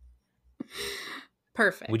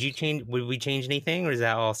 Perfect. Would we change anything, or does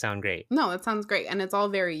that all sound great? No, that sounds great. And it's all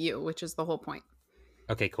very you, which is the whole point.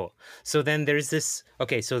 Okay, cool. So then there's this,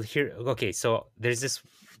 so there's this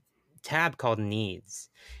tab called needs,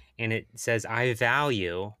 and it says I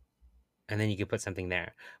value, and then you can put something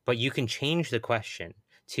there. But you can change the question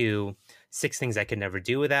to 6 things I could never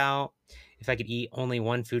do without. If I could eat only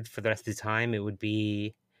one food for the rest of the time, it would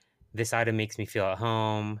be this item makes me feel at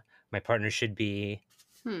home. My partner should be.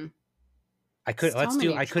 So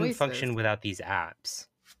many I couldn't choices. function without these apps.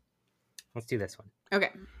 Let's do this one. Okay.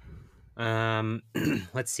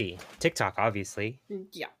 Let's see. TikTok, obviously.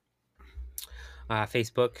 Yeah.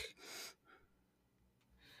 Facebook.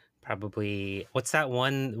 Probably. What's that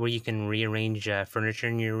one where you can rearrange furniture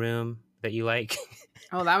in your room that you like?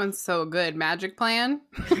 Oh, that one's so good. Magic Plan.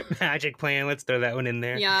 Magic Plan. Let's throw that one in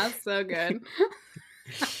there. Yeah, so good.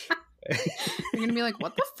 You're gonna be like,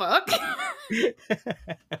 what the fuck?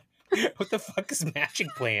 What the fuck is Magic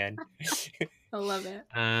Plan? I love it.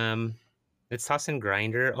 Let's toss in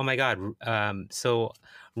Grinder. Oh my god. So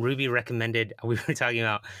Ruby recommended. We were talking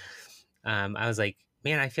about. I was like,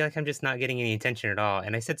 man, I feel like I'm just not getting any attention at all.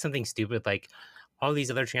 And I said something stupid like, all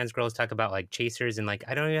these other trans girls talk about like chasers, and like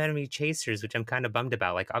I don't even have any chasers, which I'm kind of bummed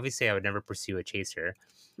about. Like, obviously, I would never pursue a chaser,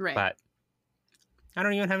 Right. but I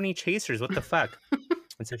don't even have any chasers. What the fuck?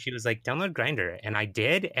 And so she was like, download Grinder, and I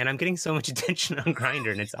did, and I'm getting so much attention on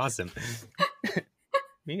Grinder, and it's awesome.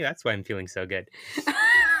 Maybe that's why I'm feeling so good.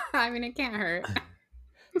 I mean, it can't hurt.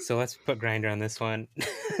 So let's put Grinder on this one,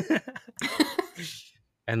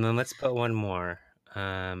 and then let's put one more.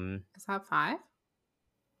 Is that 5?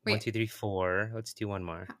 Wait. 1, 2, 3, 4. Let's do one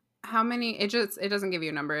more. How many? It doesn't give you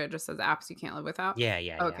a number. It just says apps you can't live without. Yeah.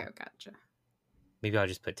 Okay, gotcha. Maybe I'll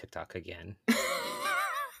just put TikTok again.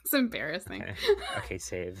 It's embarrassing. Okay,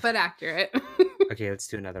 save. But accurate. Okay, let's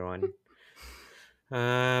do another one.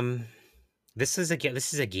 This is a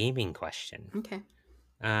gaming question. Okay.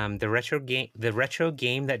 The retro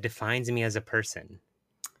game that defines me as a person.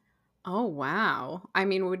 Oh, wow. I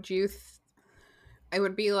mean, would you... it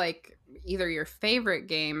would be like either your favorite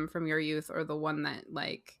game from your youth or the one that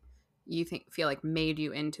like you feel like made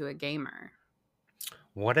you into a gamer.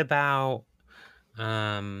 What about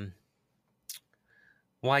well,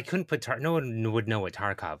 I couldn't put no one would know what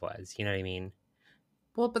Tarkov was, you know what I mean?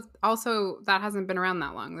 Well, but also that hasn't been around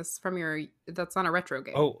that long. This is from that's not a retro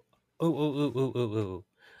game. Oh.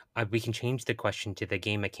 We can change the question to the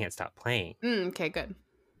game I can't stop playing. Okay, good.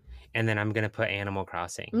 And then I'm gonna put Animal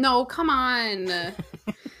Crossing. No, come on.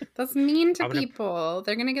 That's mean to people.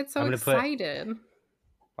 They're gonna get so excited.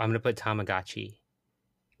 I'm gonna put Tamagotchi.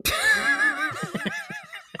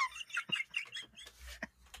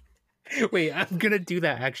 Wait, I'm gonna do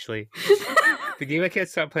that actually. The game I can't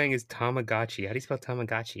stop playing is Tamagotchi. How do you spell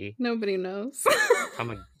Tamagotchi? Nobody knows.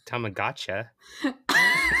 Tamagotcha.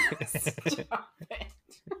 Stop it.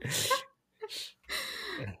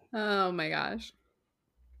 Oh my gosh.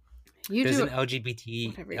 There's an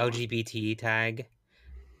LGBT tag.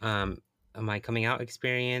 My coming out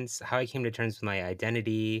experience, how I came to terms with my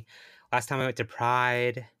identity. Last time I went to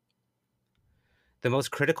Pride. The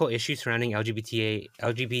most critical issue surrounding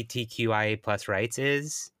LGBTQIA plus rights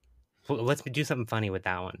is... Let's do something funny with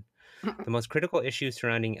that one. The most critical issue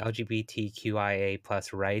surrounding LGBTQIA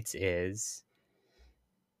plus rights is...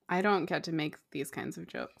 I don't get to make these kinds of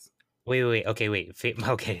jokes. Wait. Okay, wait.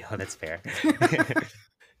 Okay, oh, that's fair.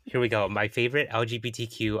 Here we go. My favorite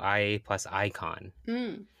LGBTQIA plus icon.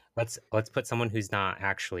 Let's put someone who's not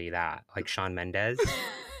actually that, like Shawn Mendes.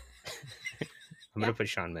 I'm gonna put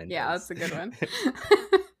Shawn Mendes. Yeah, that's a good one.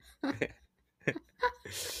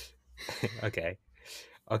 Okay.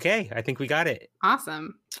 I think we got it.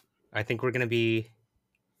 Awesome. I think we're gonna be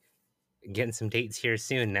getting some dates here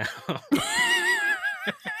soon now.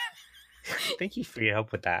 Thank you for your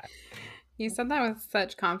help with that. You said that with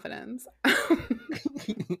such confidence.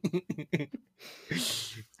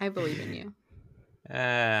 I believe in you.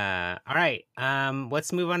 All right.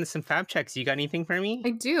 Let's move on to some fab checks. You got anything for me?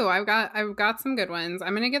 I do. I've got some good ones.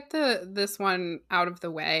 I'm gonna get this one out of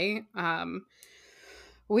the way.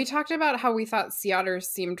 We talked about how we thought sea otters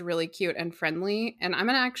seemed really cute and friendly, and I'm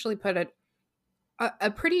gonna actually put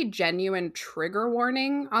a pretty genuine trigger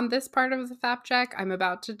warning on this part of the fab check. I'm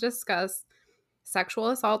about to discuss sexual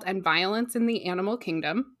assault and violence in the animal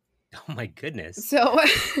kingdom. Oh my goodness. So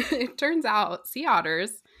it turns out sea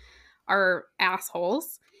otters are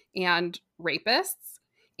assholes and rapists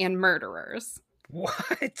and murderers.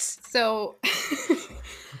 What? So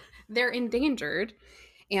they're endangered.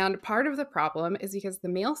 And part of the problem is because the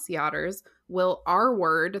male sea otters will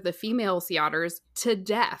R-word the female sea otters to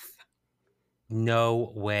death.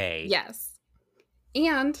 No way. Yes.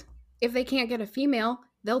 And if they can't get a female,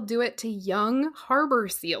 they'll do it to young harbor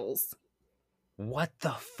seals. What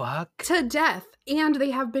the fuck? To death. And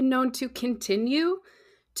they have been known to continue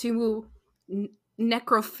to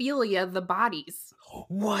necrophilia the bodies.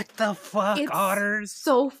 What the fuck, it's otters?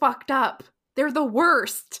 So fucked up. They're the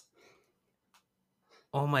worst.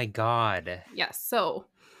 Oh my god. Yes, so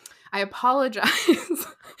I apologize.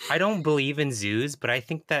 I don't believe in zoos, but I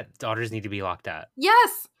think that otters need to be locked up.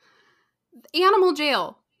 Yes! Animal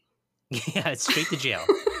jail. Yeah, it's straight to jail.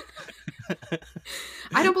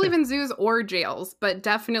 I don't believe in zoos or jails, but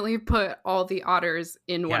definitely put all the otters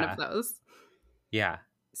in one Yeah. of those. Yeah.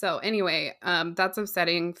 So anyway, that's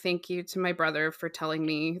upsetting. Thank you to my brother for telling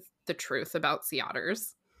me the truth about sea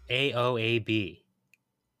otters. AOAB.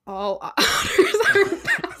 All otters are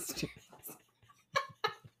bastards.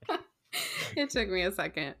 It took me a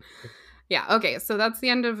second. Yeah, okay, so that's the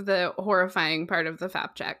end of the horrifying part of the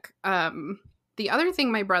fact check. The other thing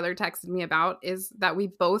my brother texted me about is that we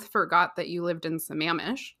both forgot that you lived in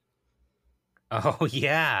Sammamish. Oh,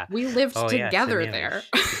 yeah. We lived Oh, yeah, together there.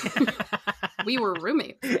 Sammamish. We were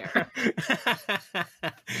roommates there.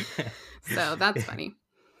 So that's funny.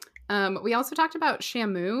 We also talked about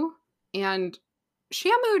Sham2, and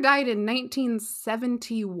Sham2 died in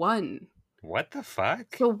 1971. What the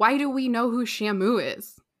fuck? So why do we know who Sham2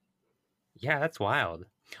 is? Yeah, that's wild.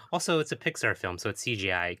 Also, it's a Pixar film, so it's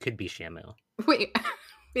CGI. It could be Sham2. Wait,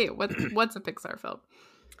 what's a Pixar film?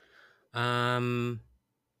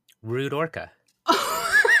 Rude Orca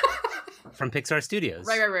from Pixar Studios.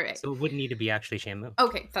 Right. So it wouldn't need to be actually Sham2.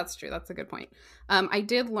 Okay, that's true. That's a good point. I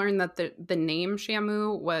did learn that the name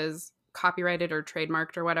Sham2 was copyrighted or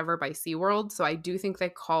trademarked or whatever by SeaWorld, so I do think they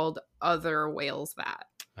called other whales that.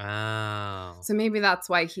 Oh. So maybe that's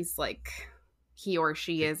why he's like, he or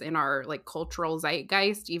she is in our like cultural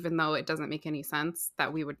zeitgeist, even though it doesn't make any sense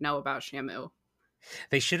that we would know about Sham2.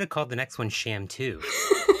 They should have called the next one Sham2.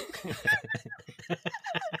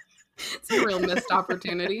 It's a real missed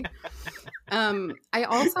opportunity. I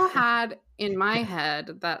also had in my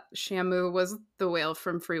head that Sham2 was the whale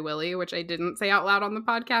from Free Willy, which I didn't say out loud on the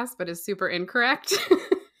podcast, but is super incorrect.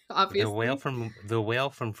 Obviously, The whale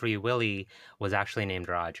from Free Willy was actually named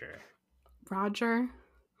Roger. Roger.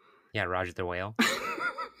 Yeah, Roger the whale.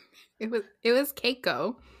 It was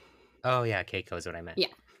Keiko. Oh yeah, Keiko is what I meant. Yeah.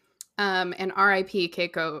 And R.I.P.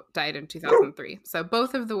 Keiko died in 2003. So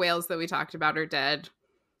both of the whales that we talked about are dead.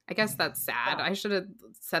 I guess that's sad. I should have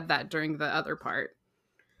said that during the other part.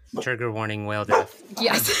 Trigger warning, whale death.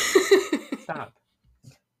 Yes. Stop.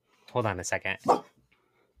 Hold on a second.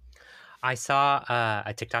 I saw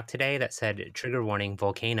a TikTok today that said, trigger warning,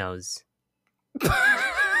 volcanoes.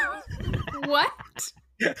 What?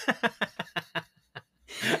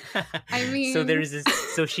 I mean, so there's this.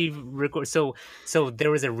 So she record. So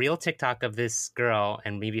there was a real TikTok of this girl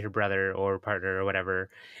and maybe her brother or partner or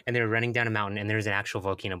whatever, and they were running down a mountain, and there's an actual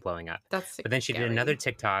volcano blowing up. That's but then she scary. did another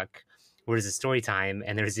TikTok where there's a story time,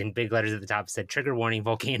 and there's in big letters at the top said trigger warning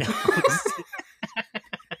volcanoes.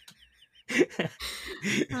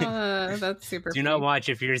 That's super. Do not watch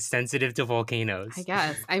if you're sensitive to volcanoes. I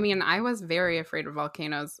guess. I mean, I was very afraid of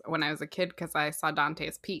volcanoes when I was a kid because I saw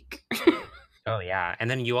Dante's Peak. Oh yeah, and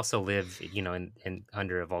then you also live, in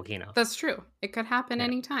under a volcano. That's true. It could happen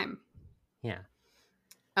anytime. Yeah.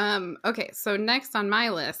 Okay, so next on my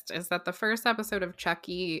list is that the first episode of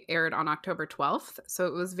Chucky aired on October 12th. So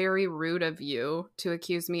it was very rude of you to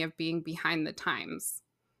accuse me of being behind the times.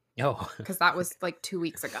 Oh. Because that was like 2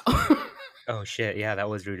 weeks ago. Oh shit, yeah, that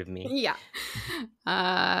was rude of me. Yeah.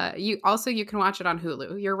 You can watch it on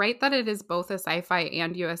Hulu. You're right that it is both a sci-fi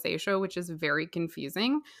and USA show, which is very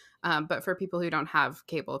confusing. But for people who don't have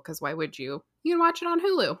cable, because why would you? You can watch it on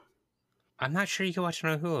Hulu. I'm not sure you can watch it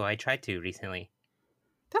on Hulu. I tried to recently.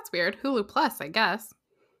 That's weird. Hulu Plus, I guess.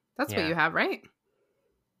 That's what you have, right?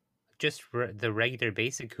 Just the regular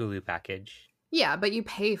basic Hulu package. Yeah, but you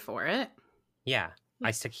pay for it. Yeah. I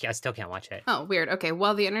still can't watch it. Oh, weird. Okay,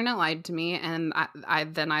 well, the internet lied to me, and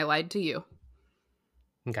I lied to you.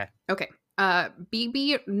 Okay. Okay.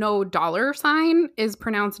 BB no dollar sign is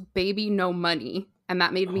pronounced baby no money, and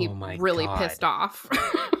that made me really pissed off.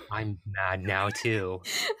 I'm mad now too.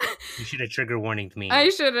 You should have trigger warned me. I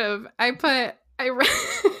should have. I read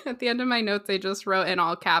at the end of my notes, I just wrote in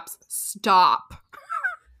all caps, stop.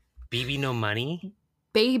 BB no money?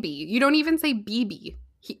 Baby. You don't even say BB.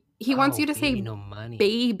 He wants you to say no money.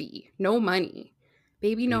 Baby, no money.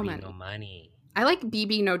 Baby, no money. No money. I like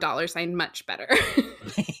BB no dollar sign much better.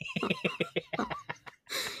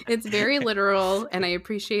 It's very literal, and I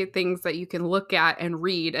appreciate things that you can look at and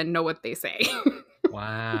read and know what they say.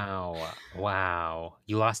 Wow.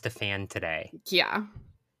 You lost a fan today. Yeah.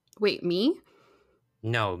 Wait, me?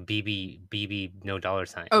 No, BB no dollar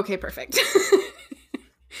sign. Okay, perfect.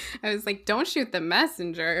 I was like, don't shoot the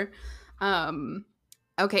messenger.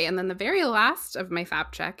 Okay, and then the very last of my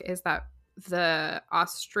fact check is that the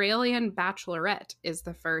Australian Bachelorette is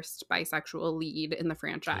the first bisexual lead in the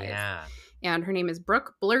franchise. Yeah. And her name is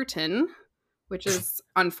Brooke Blurton, which is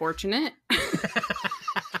unfortunate.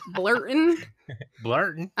 Blurton.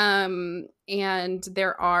 And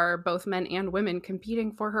there are both men and women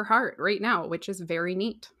competing for her heart right now, which is very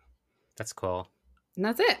neat. That's cool. And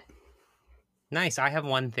that's it. Nice. I have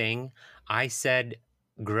one thing. I said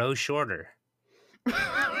grow shorter,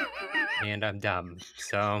 and I'm dumb.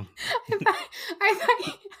 So I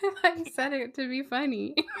thought you said it to be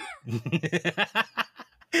funny.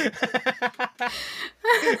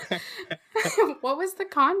 What was the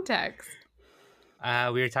context?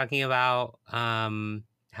 We were talking about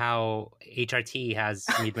how HRT has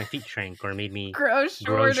made my feet shrink or made me Grow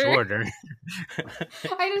grow shorter. shorter.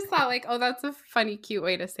 I just thought like, oh, that's a funny, cute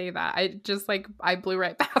way to say that. I blew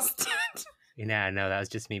right past it. Yeah, no, that was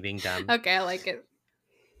just me being dumb. Okay, I like it.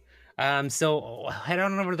 So head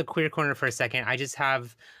on over to the queer corner for a second. I just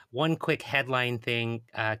have one quick headline thing.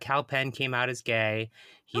 Cal Penn came out as gay.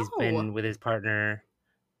 He's been with his partner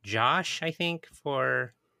Josh, I think,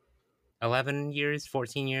 for 11 years,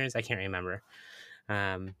 14 years. I can't remember.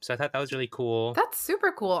 So I thought that was really cool. That's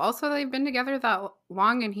super cool. Also, they've been together that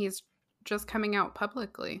long and he's just coming out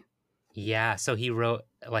publicly. Yeah, so he wrote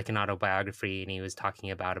like an autobiography and he was talking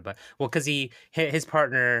about it, but well, because his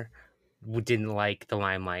partner didn't like the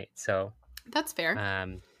limelight, so that's fair.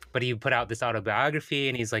 But he put out this autobiography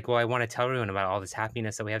and he's like, well, I want to tell everyone about all this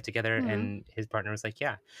happiness that we have together. And his partner was like,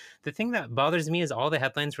 yeah. The thing that bothers me is all the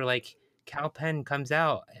headlines were like, Cal Penn comes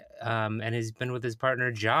out and has been with his partner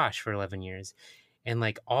Josh for 11 years. And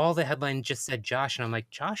like all the headlines just said Josh. And I'm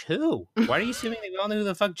like, Josh who? Why are you assuming that we all know who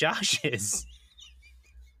the fuck Josh is?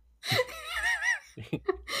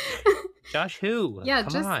 Josh who? Yeah,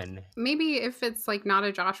 Come on. Maybe if it's like not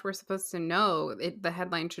a Josh we're supposed to know, the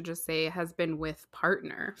headline should just say has been with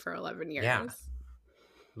partner for 11 years. Yeah.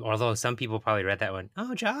 Although some people probably read that one.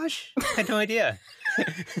 Oh, Josh? I had no idea.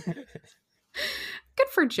 Good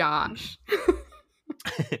for Josh.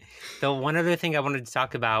 The one other thing I wanted to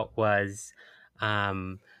talk about was,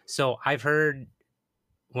 so I've heard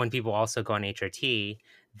when people also go on HRT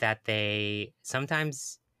that they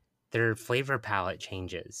sometimes their flavor palette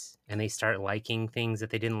changes and they start liking things that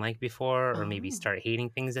they didn't like before, or maybe start hating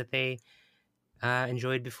things that they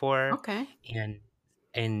enjoyed before. Okay.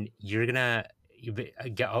 And you're gonna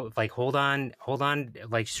like hold on,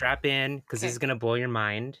 like strap in because this is gonna blow your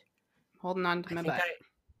mind. Holding on to my butt.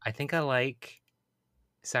 I think I like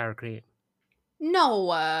sour cream.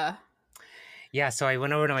 No. Yeah, so I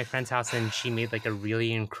went over to my friend's house and she made like a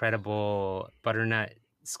really incredible butternut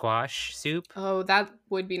squash soup. Oh, that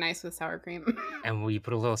would be nice with sour cream. And we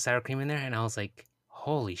put a little sour cream in there and I was like,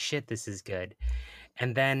 holy shit, this is good.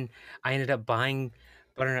 And then I ended up buying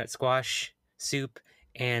butternut squash soup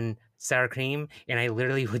and sour cream, and I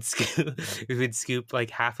literally would scoop like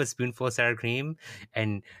half a spoonful of sour cream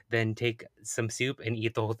and then take some soup and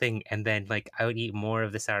eat the whole thing, and then like I would eat more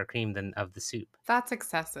of the sour cream than of the soup. That's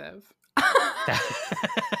excessive.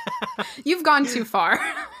 You've gone too far.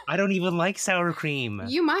 I don't even like sour cream.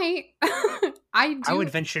 You might. I do. I would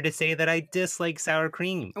venture to say that I dislike sour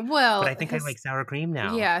cream. Well, but I think I like sour cream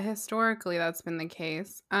now. Yeah, historically that's been the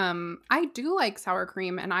case. I do like sour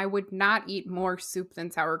cream, and I would not eat more soup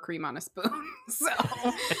than sour cream on a spoon. So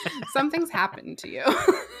something's happened to you.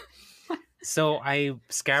 So I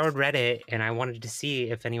scoured Reddit and I wanted to see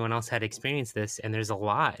if anyone else had experienced this, and there's a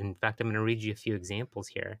lot. In fact, I'm going to read you a few examples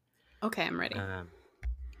here. Okay, I'm ready.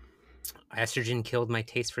 Estrogen killed my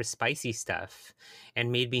taste for spicy stuff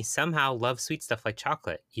and made me somehow love sweet stuff like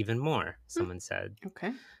chocolate even more, someone said.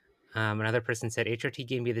 Okay. Another person said, HRT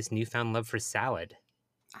gave me this newfound love for salad.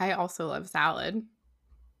 I also love salad.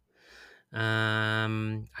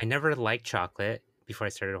 I never liked chocolate before I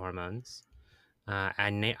started hormones.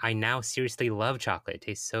 I now seriously love chocolate. It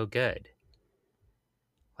tastes so good.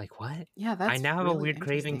 Like what? Yeah, that's I now have really a weird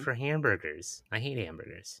craving for hamburgers. I hate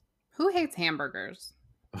hamburgers. Who hates hamburgers?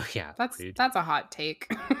 Yeah, that's a hot take.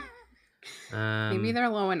 Maybe they're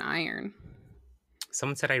low in iron.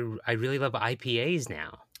 Someone said I really love IPAs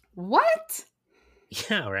now. What?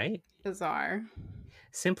 Yeah, right? Bizarre.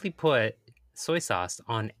 Simply put, soy sauce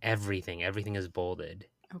on everything. Everything is bolded.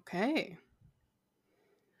 Okay.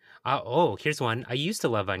 Here's one. I used to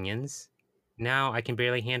love onions. Now I can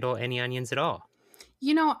barely handle any onions at all.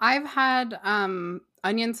 You know, I've had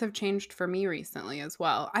onions have changed for me recently as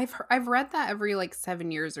well. I've read that every like 7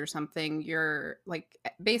 years or something, you're like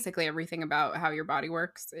basically everything about how your body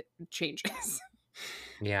works, it changes.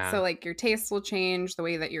 Yeah. So like your taste will change, the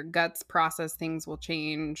way that your guts process things will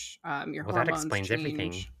change. Your hormones that explains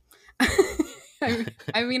change. everything.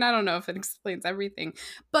 I mean, I don't know if it explains everything,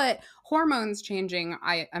 but hormones changing,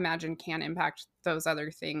 I imagine, can impact those other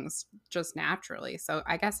things just naturally. So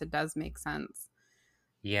I guess it does make sense.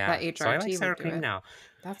 Yeah, so I like sour cream now.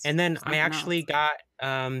 And then I actually got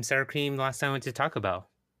sour cream last time I went to Taco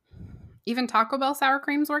Bell. Even Taco Bell sour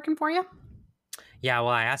cream's working for you? Yeah, well,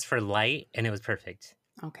 I asked for light and it was perfect.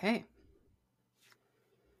 Okay.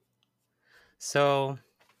 So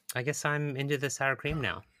I guess I'm into the sour cream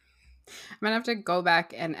now. I'm gonna have to go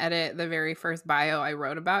back and edit the very first bio I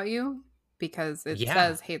wrote about you because it Yeah.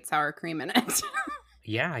 says hate sour cream in it.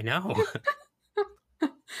 Yeah, I know.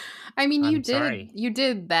 I mean, I'm sorry. you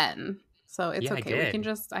did then. So it's Yeah, I okay. We can did.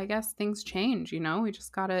 just, I guess things change, we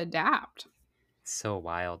just gotta adapt. It's so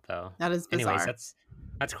wild though. That is Anyways, bizarre.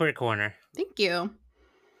 that's Queer Corner. Thank you.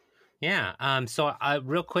 Yeah. So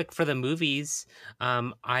real quick for the movies,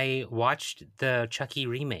 I watched the Chucky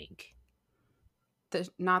remake.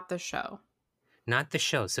 Not the show. Not the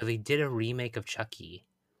show. So they did a remake of Chucky.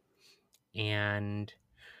 And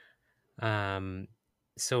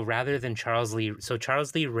so rather than Charles Lee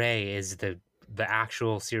Ray is the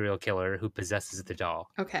actual serial killer who possesses the doll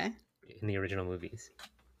Okay. in the original movies.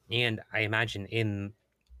 And I imagine in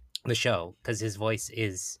the show, because his voice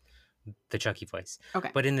is the Chucky voice. Okay.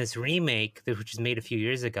 But in this remake, which was made a few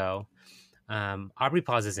years ago, Aubrey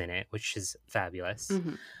Plaza is in it, which is fabulous.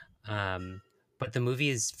 Mm-hmm. But the movie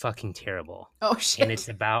is fucking terrible. Oh shit. And it's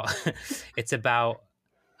about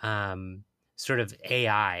sort of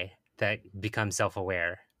AI that becomes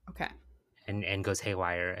self-aware. Okay. And goes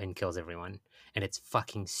haywire and kills everyone. And it's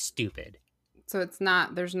fucking stupid. So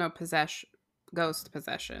there's no ghost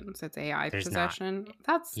possession. So it's AI There's possession.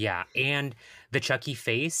 not. Yeah, and the Chucky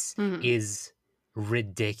face is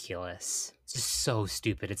ridiculous. It's just so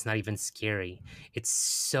stupid. It's not even scary. It's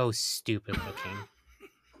so stupid looking.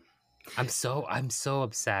 I'm so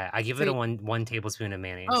upset. I give it a one tablespoon of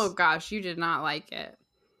mayonnaise. Oh gosh, you did not like it.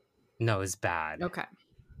 No, it's bad. Okay.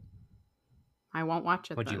 I won't watch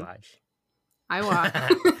it. What'd you watch? I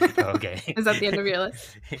watched. Okay. Is that the end of your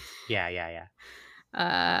list? Yeah.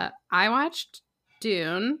 I watched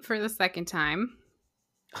Dune for the second time.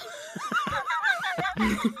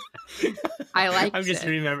 I liked it.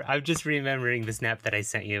 I'm just remembering the snap that I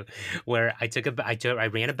sent you, where I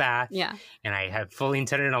ran a bath. Yeah. And I had fully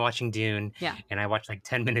intended on watching Dune. Yeah. And I watched like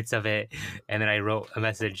 10 minutes of it, and then I wrote a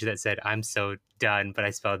message that said, "I'm so done," but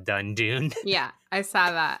I spelled done Dune. Yeah, I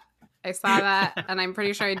saw that, and I'm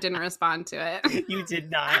pretty sure I didn't respond to it. You did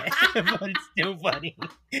not, but it's still funny.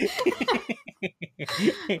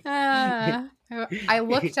 I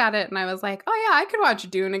looked at it and I was like, "Oh yeah, I could watch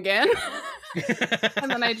Dune again," and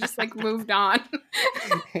then I just like moved on.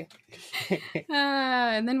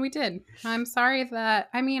 And then we did. I'm sorry that.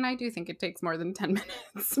 I mean, I do think it takes more than 10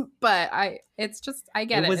 minutes, but I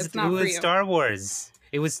get it. It's not for you. Star Wars.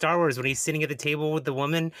 It was Star Wars when he's sitting at the table with the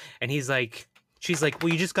woman, and she's like,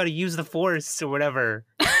 "Well, you just got to use the Force or whatever."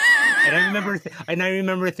 And I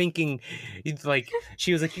remember thinking, like,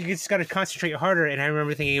 she was like, "You just got to concentrate harder." And I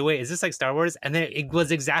remember thinking, "Wait, is this like Star Wars?" And then it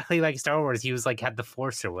was exactly like Star Wars. He was like, had the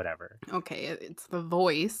Force or whatever. Okay, it's the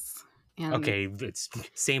voice. Okay, it's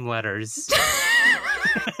same letters.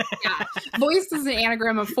 Yeah, voice is an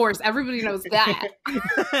anagram of force. Everybody knows that.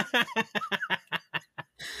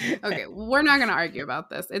 Okay, we're not going to argue about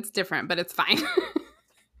this. It's different, but it's fine.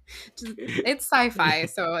 It's sci-fi,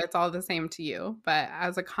 so it's all the same to you. But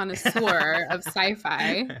as a connoisseur of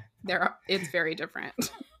sci-fi, it's very different.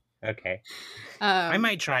 Okay, I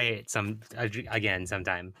might try it again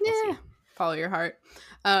sometime. We'll see. Follow your heart.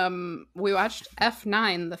 We watched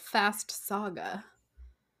F9, The Fast Saga.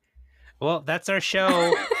 Well, that's our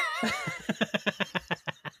show.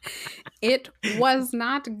 It was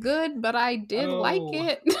not good, but I did like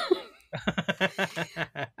it.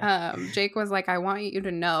 Jake was like, "I want you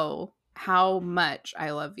to know how much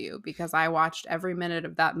I love you because I watched every minute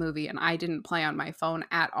of that movie and I didn't play on my phone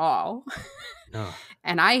at all."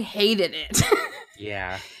 And I hated it.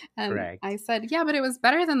 Yeah. And correct. I said, "Yeah, but it was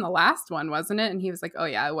better than the last one, wasn't it?" And he was like, "Oh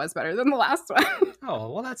yeah, it was better than the last one."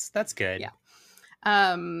 Oh, well, that's good. Yeah.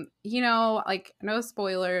 Like no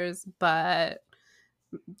spoilers, but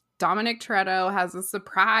Dominic Toretto has a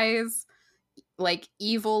surprise, like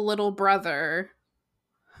evil little brother.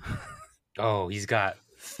 Oh, he's got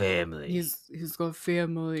family. He's got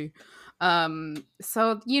family.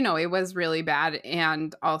 So it was really bad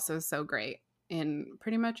and also so great in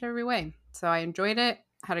pretty much every way. So I enjoyed it,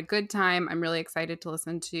 had a good time. I'm really excited to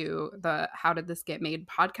listen to the How Did This Get Made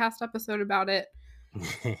podcast episode about it.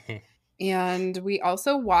 And we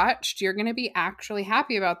also watched, you're going to be actually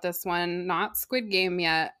happy about this one, not Squid Game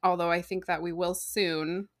yet, although I think that we will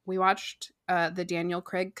soon. We watched the Daniel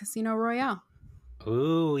Craig Casino Royale.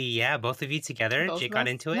 Ooh, yeah, both of you together. Jake got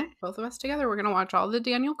into it? Yeah, both of us together. We're going to watch all the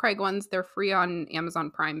Daniel Craig ones. They're free on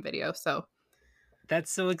Amazon Prime Video, so.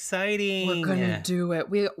 That's so exciting. We're going to do it.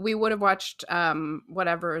 We would have watched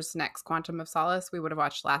whatever's next, Quantum of Solace. We would have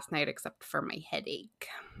watched last night except for my headache.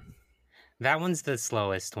 That one's the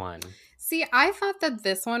slowest one. See, I thought that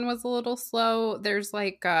this one was a little slow. There's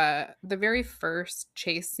like the very first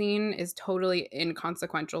chase scene is totally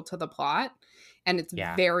inconsequential to the plot, and it's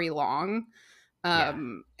Yeah. very long. Yeah.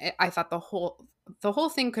 I thought the whole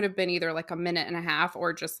thing could have been either like a minute and a half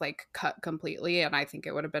or just like cut completely, and I think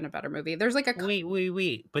it would have been a better movie. There's like a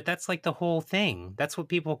Wait. But that's like the whole thing. That's what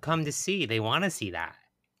people come to see. They want to see that.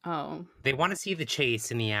 oh. They want to see the chase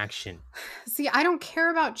and the action. See, I don't care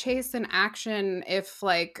about chase and action if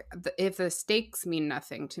like if the stakes mean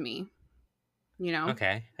nothing to me, you know?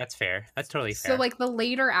 Okay, that's fair. That's totally So fair. like the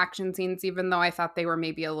later action scenes, even though I thought they were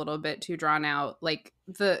maybe a little bit too drawn out, like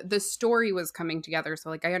the story was coming together. So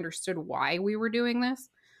like I understood why we were doing this.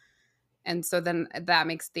 And so then that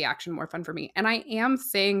makes the action more fun for me. And I am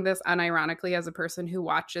saying this unironically as a person who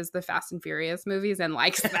watches the Fast and Furious movies and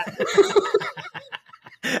likes them.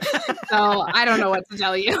 So I don't know what to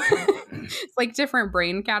tell you. It's like different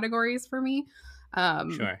brain categories for me.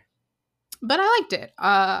 Sure. But I liked it.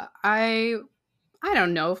 I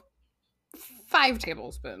don't know, 5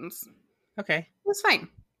 tablespoons. Okay. It was fine.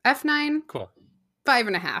 F9, Cool.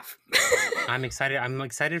 5.5. I'm excited. I'm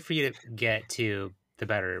excited for you to get to the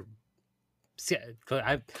better.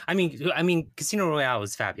 I mean, Casino Royale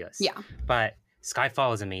was fabulous. Yeah. But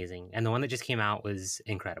Skyfall is amazing, and the one that just came out was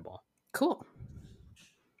incredible. Cool.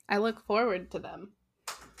 I look forward to them.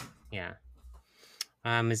 Yeah.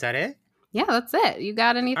 Is that it? Yeah, that's it. You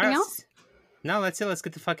got anything All right, else? No, that's it. Let's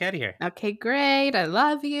get the fuck out of here. Okay, great. I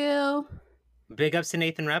love you. Big ups to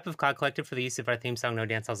Nathan Rep of Cloud Collective for the use of our theme song, No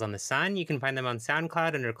Dance Halls on the Sun. You can find them on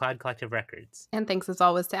SoundCloud under Cloud Collective Records. And thanks as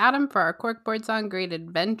always to Adam for our corkboard song, Great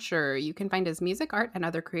Adventure. You can find his music, art, and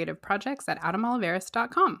other creative projects at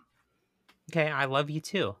adamoliveris.com. Okay, I love you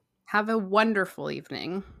too. Have a wonderful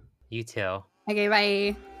evening. You too. Okay,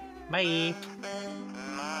 bye. Bye.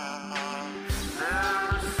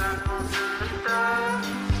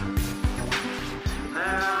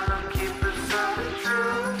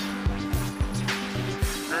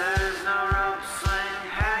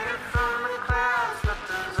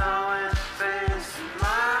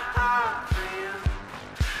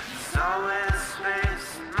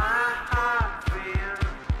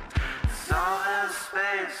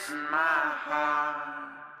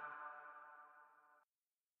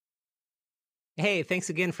 Hey, thanks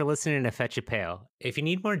again for listening to Fetch a Pail. If you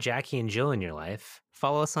need more Jackie and Jill in your life,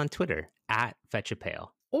 follow us on Twitter at Fetch a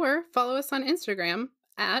Pail. Or follow us on Instagram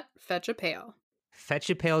at Fetch a Pail. Fetch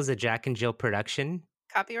a Pail is a Jack and Jill production.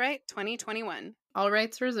 Copyright 2021. All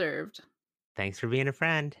rights reserved. Thanks for being a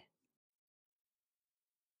friend.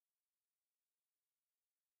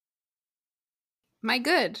 My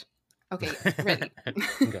good. Okay, ready.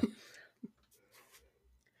 Okay.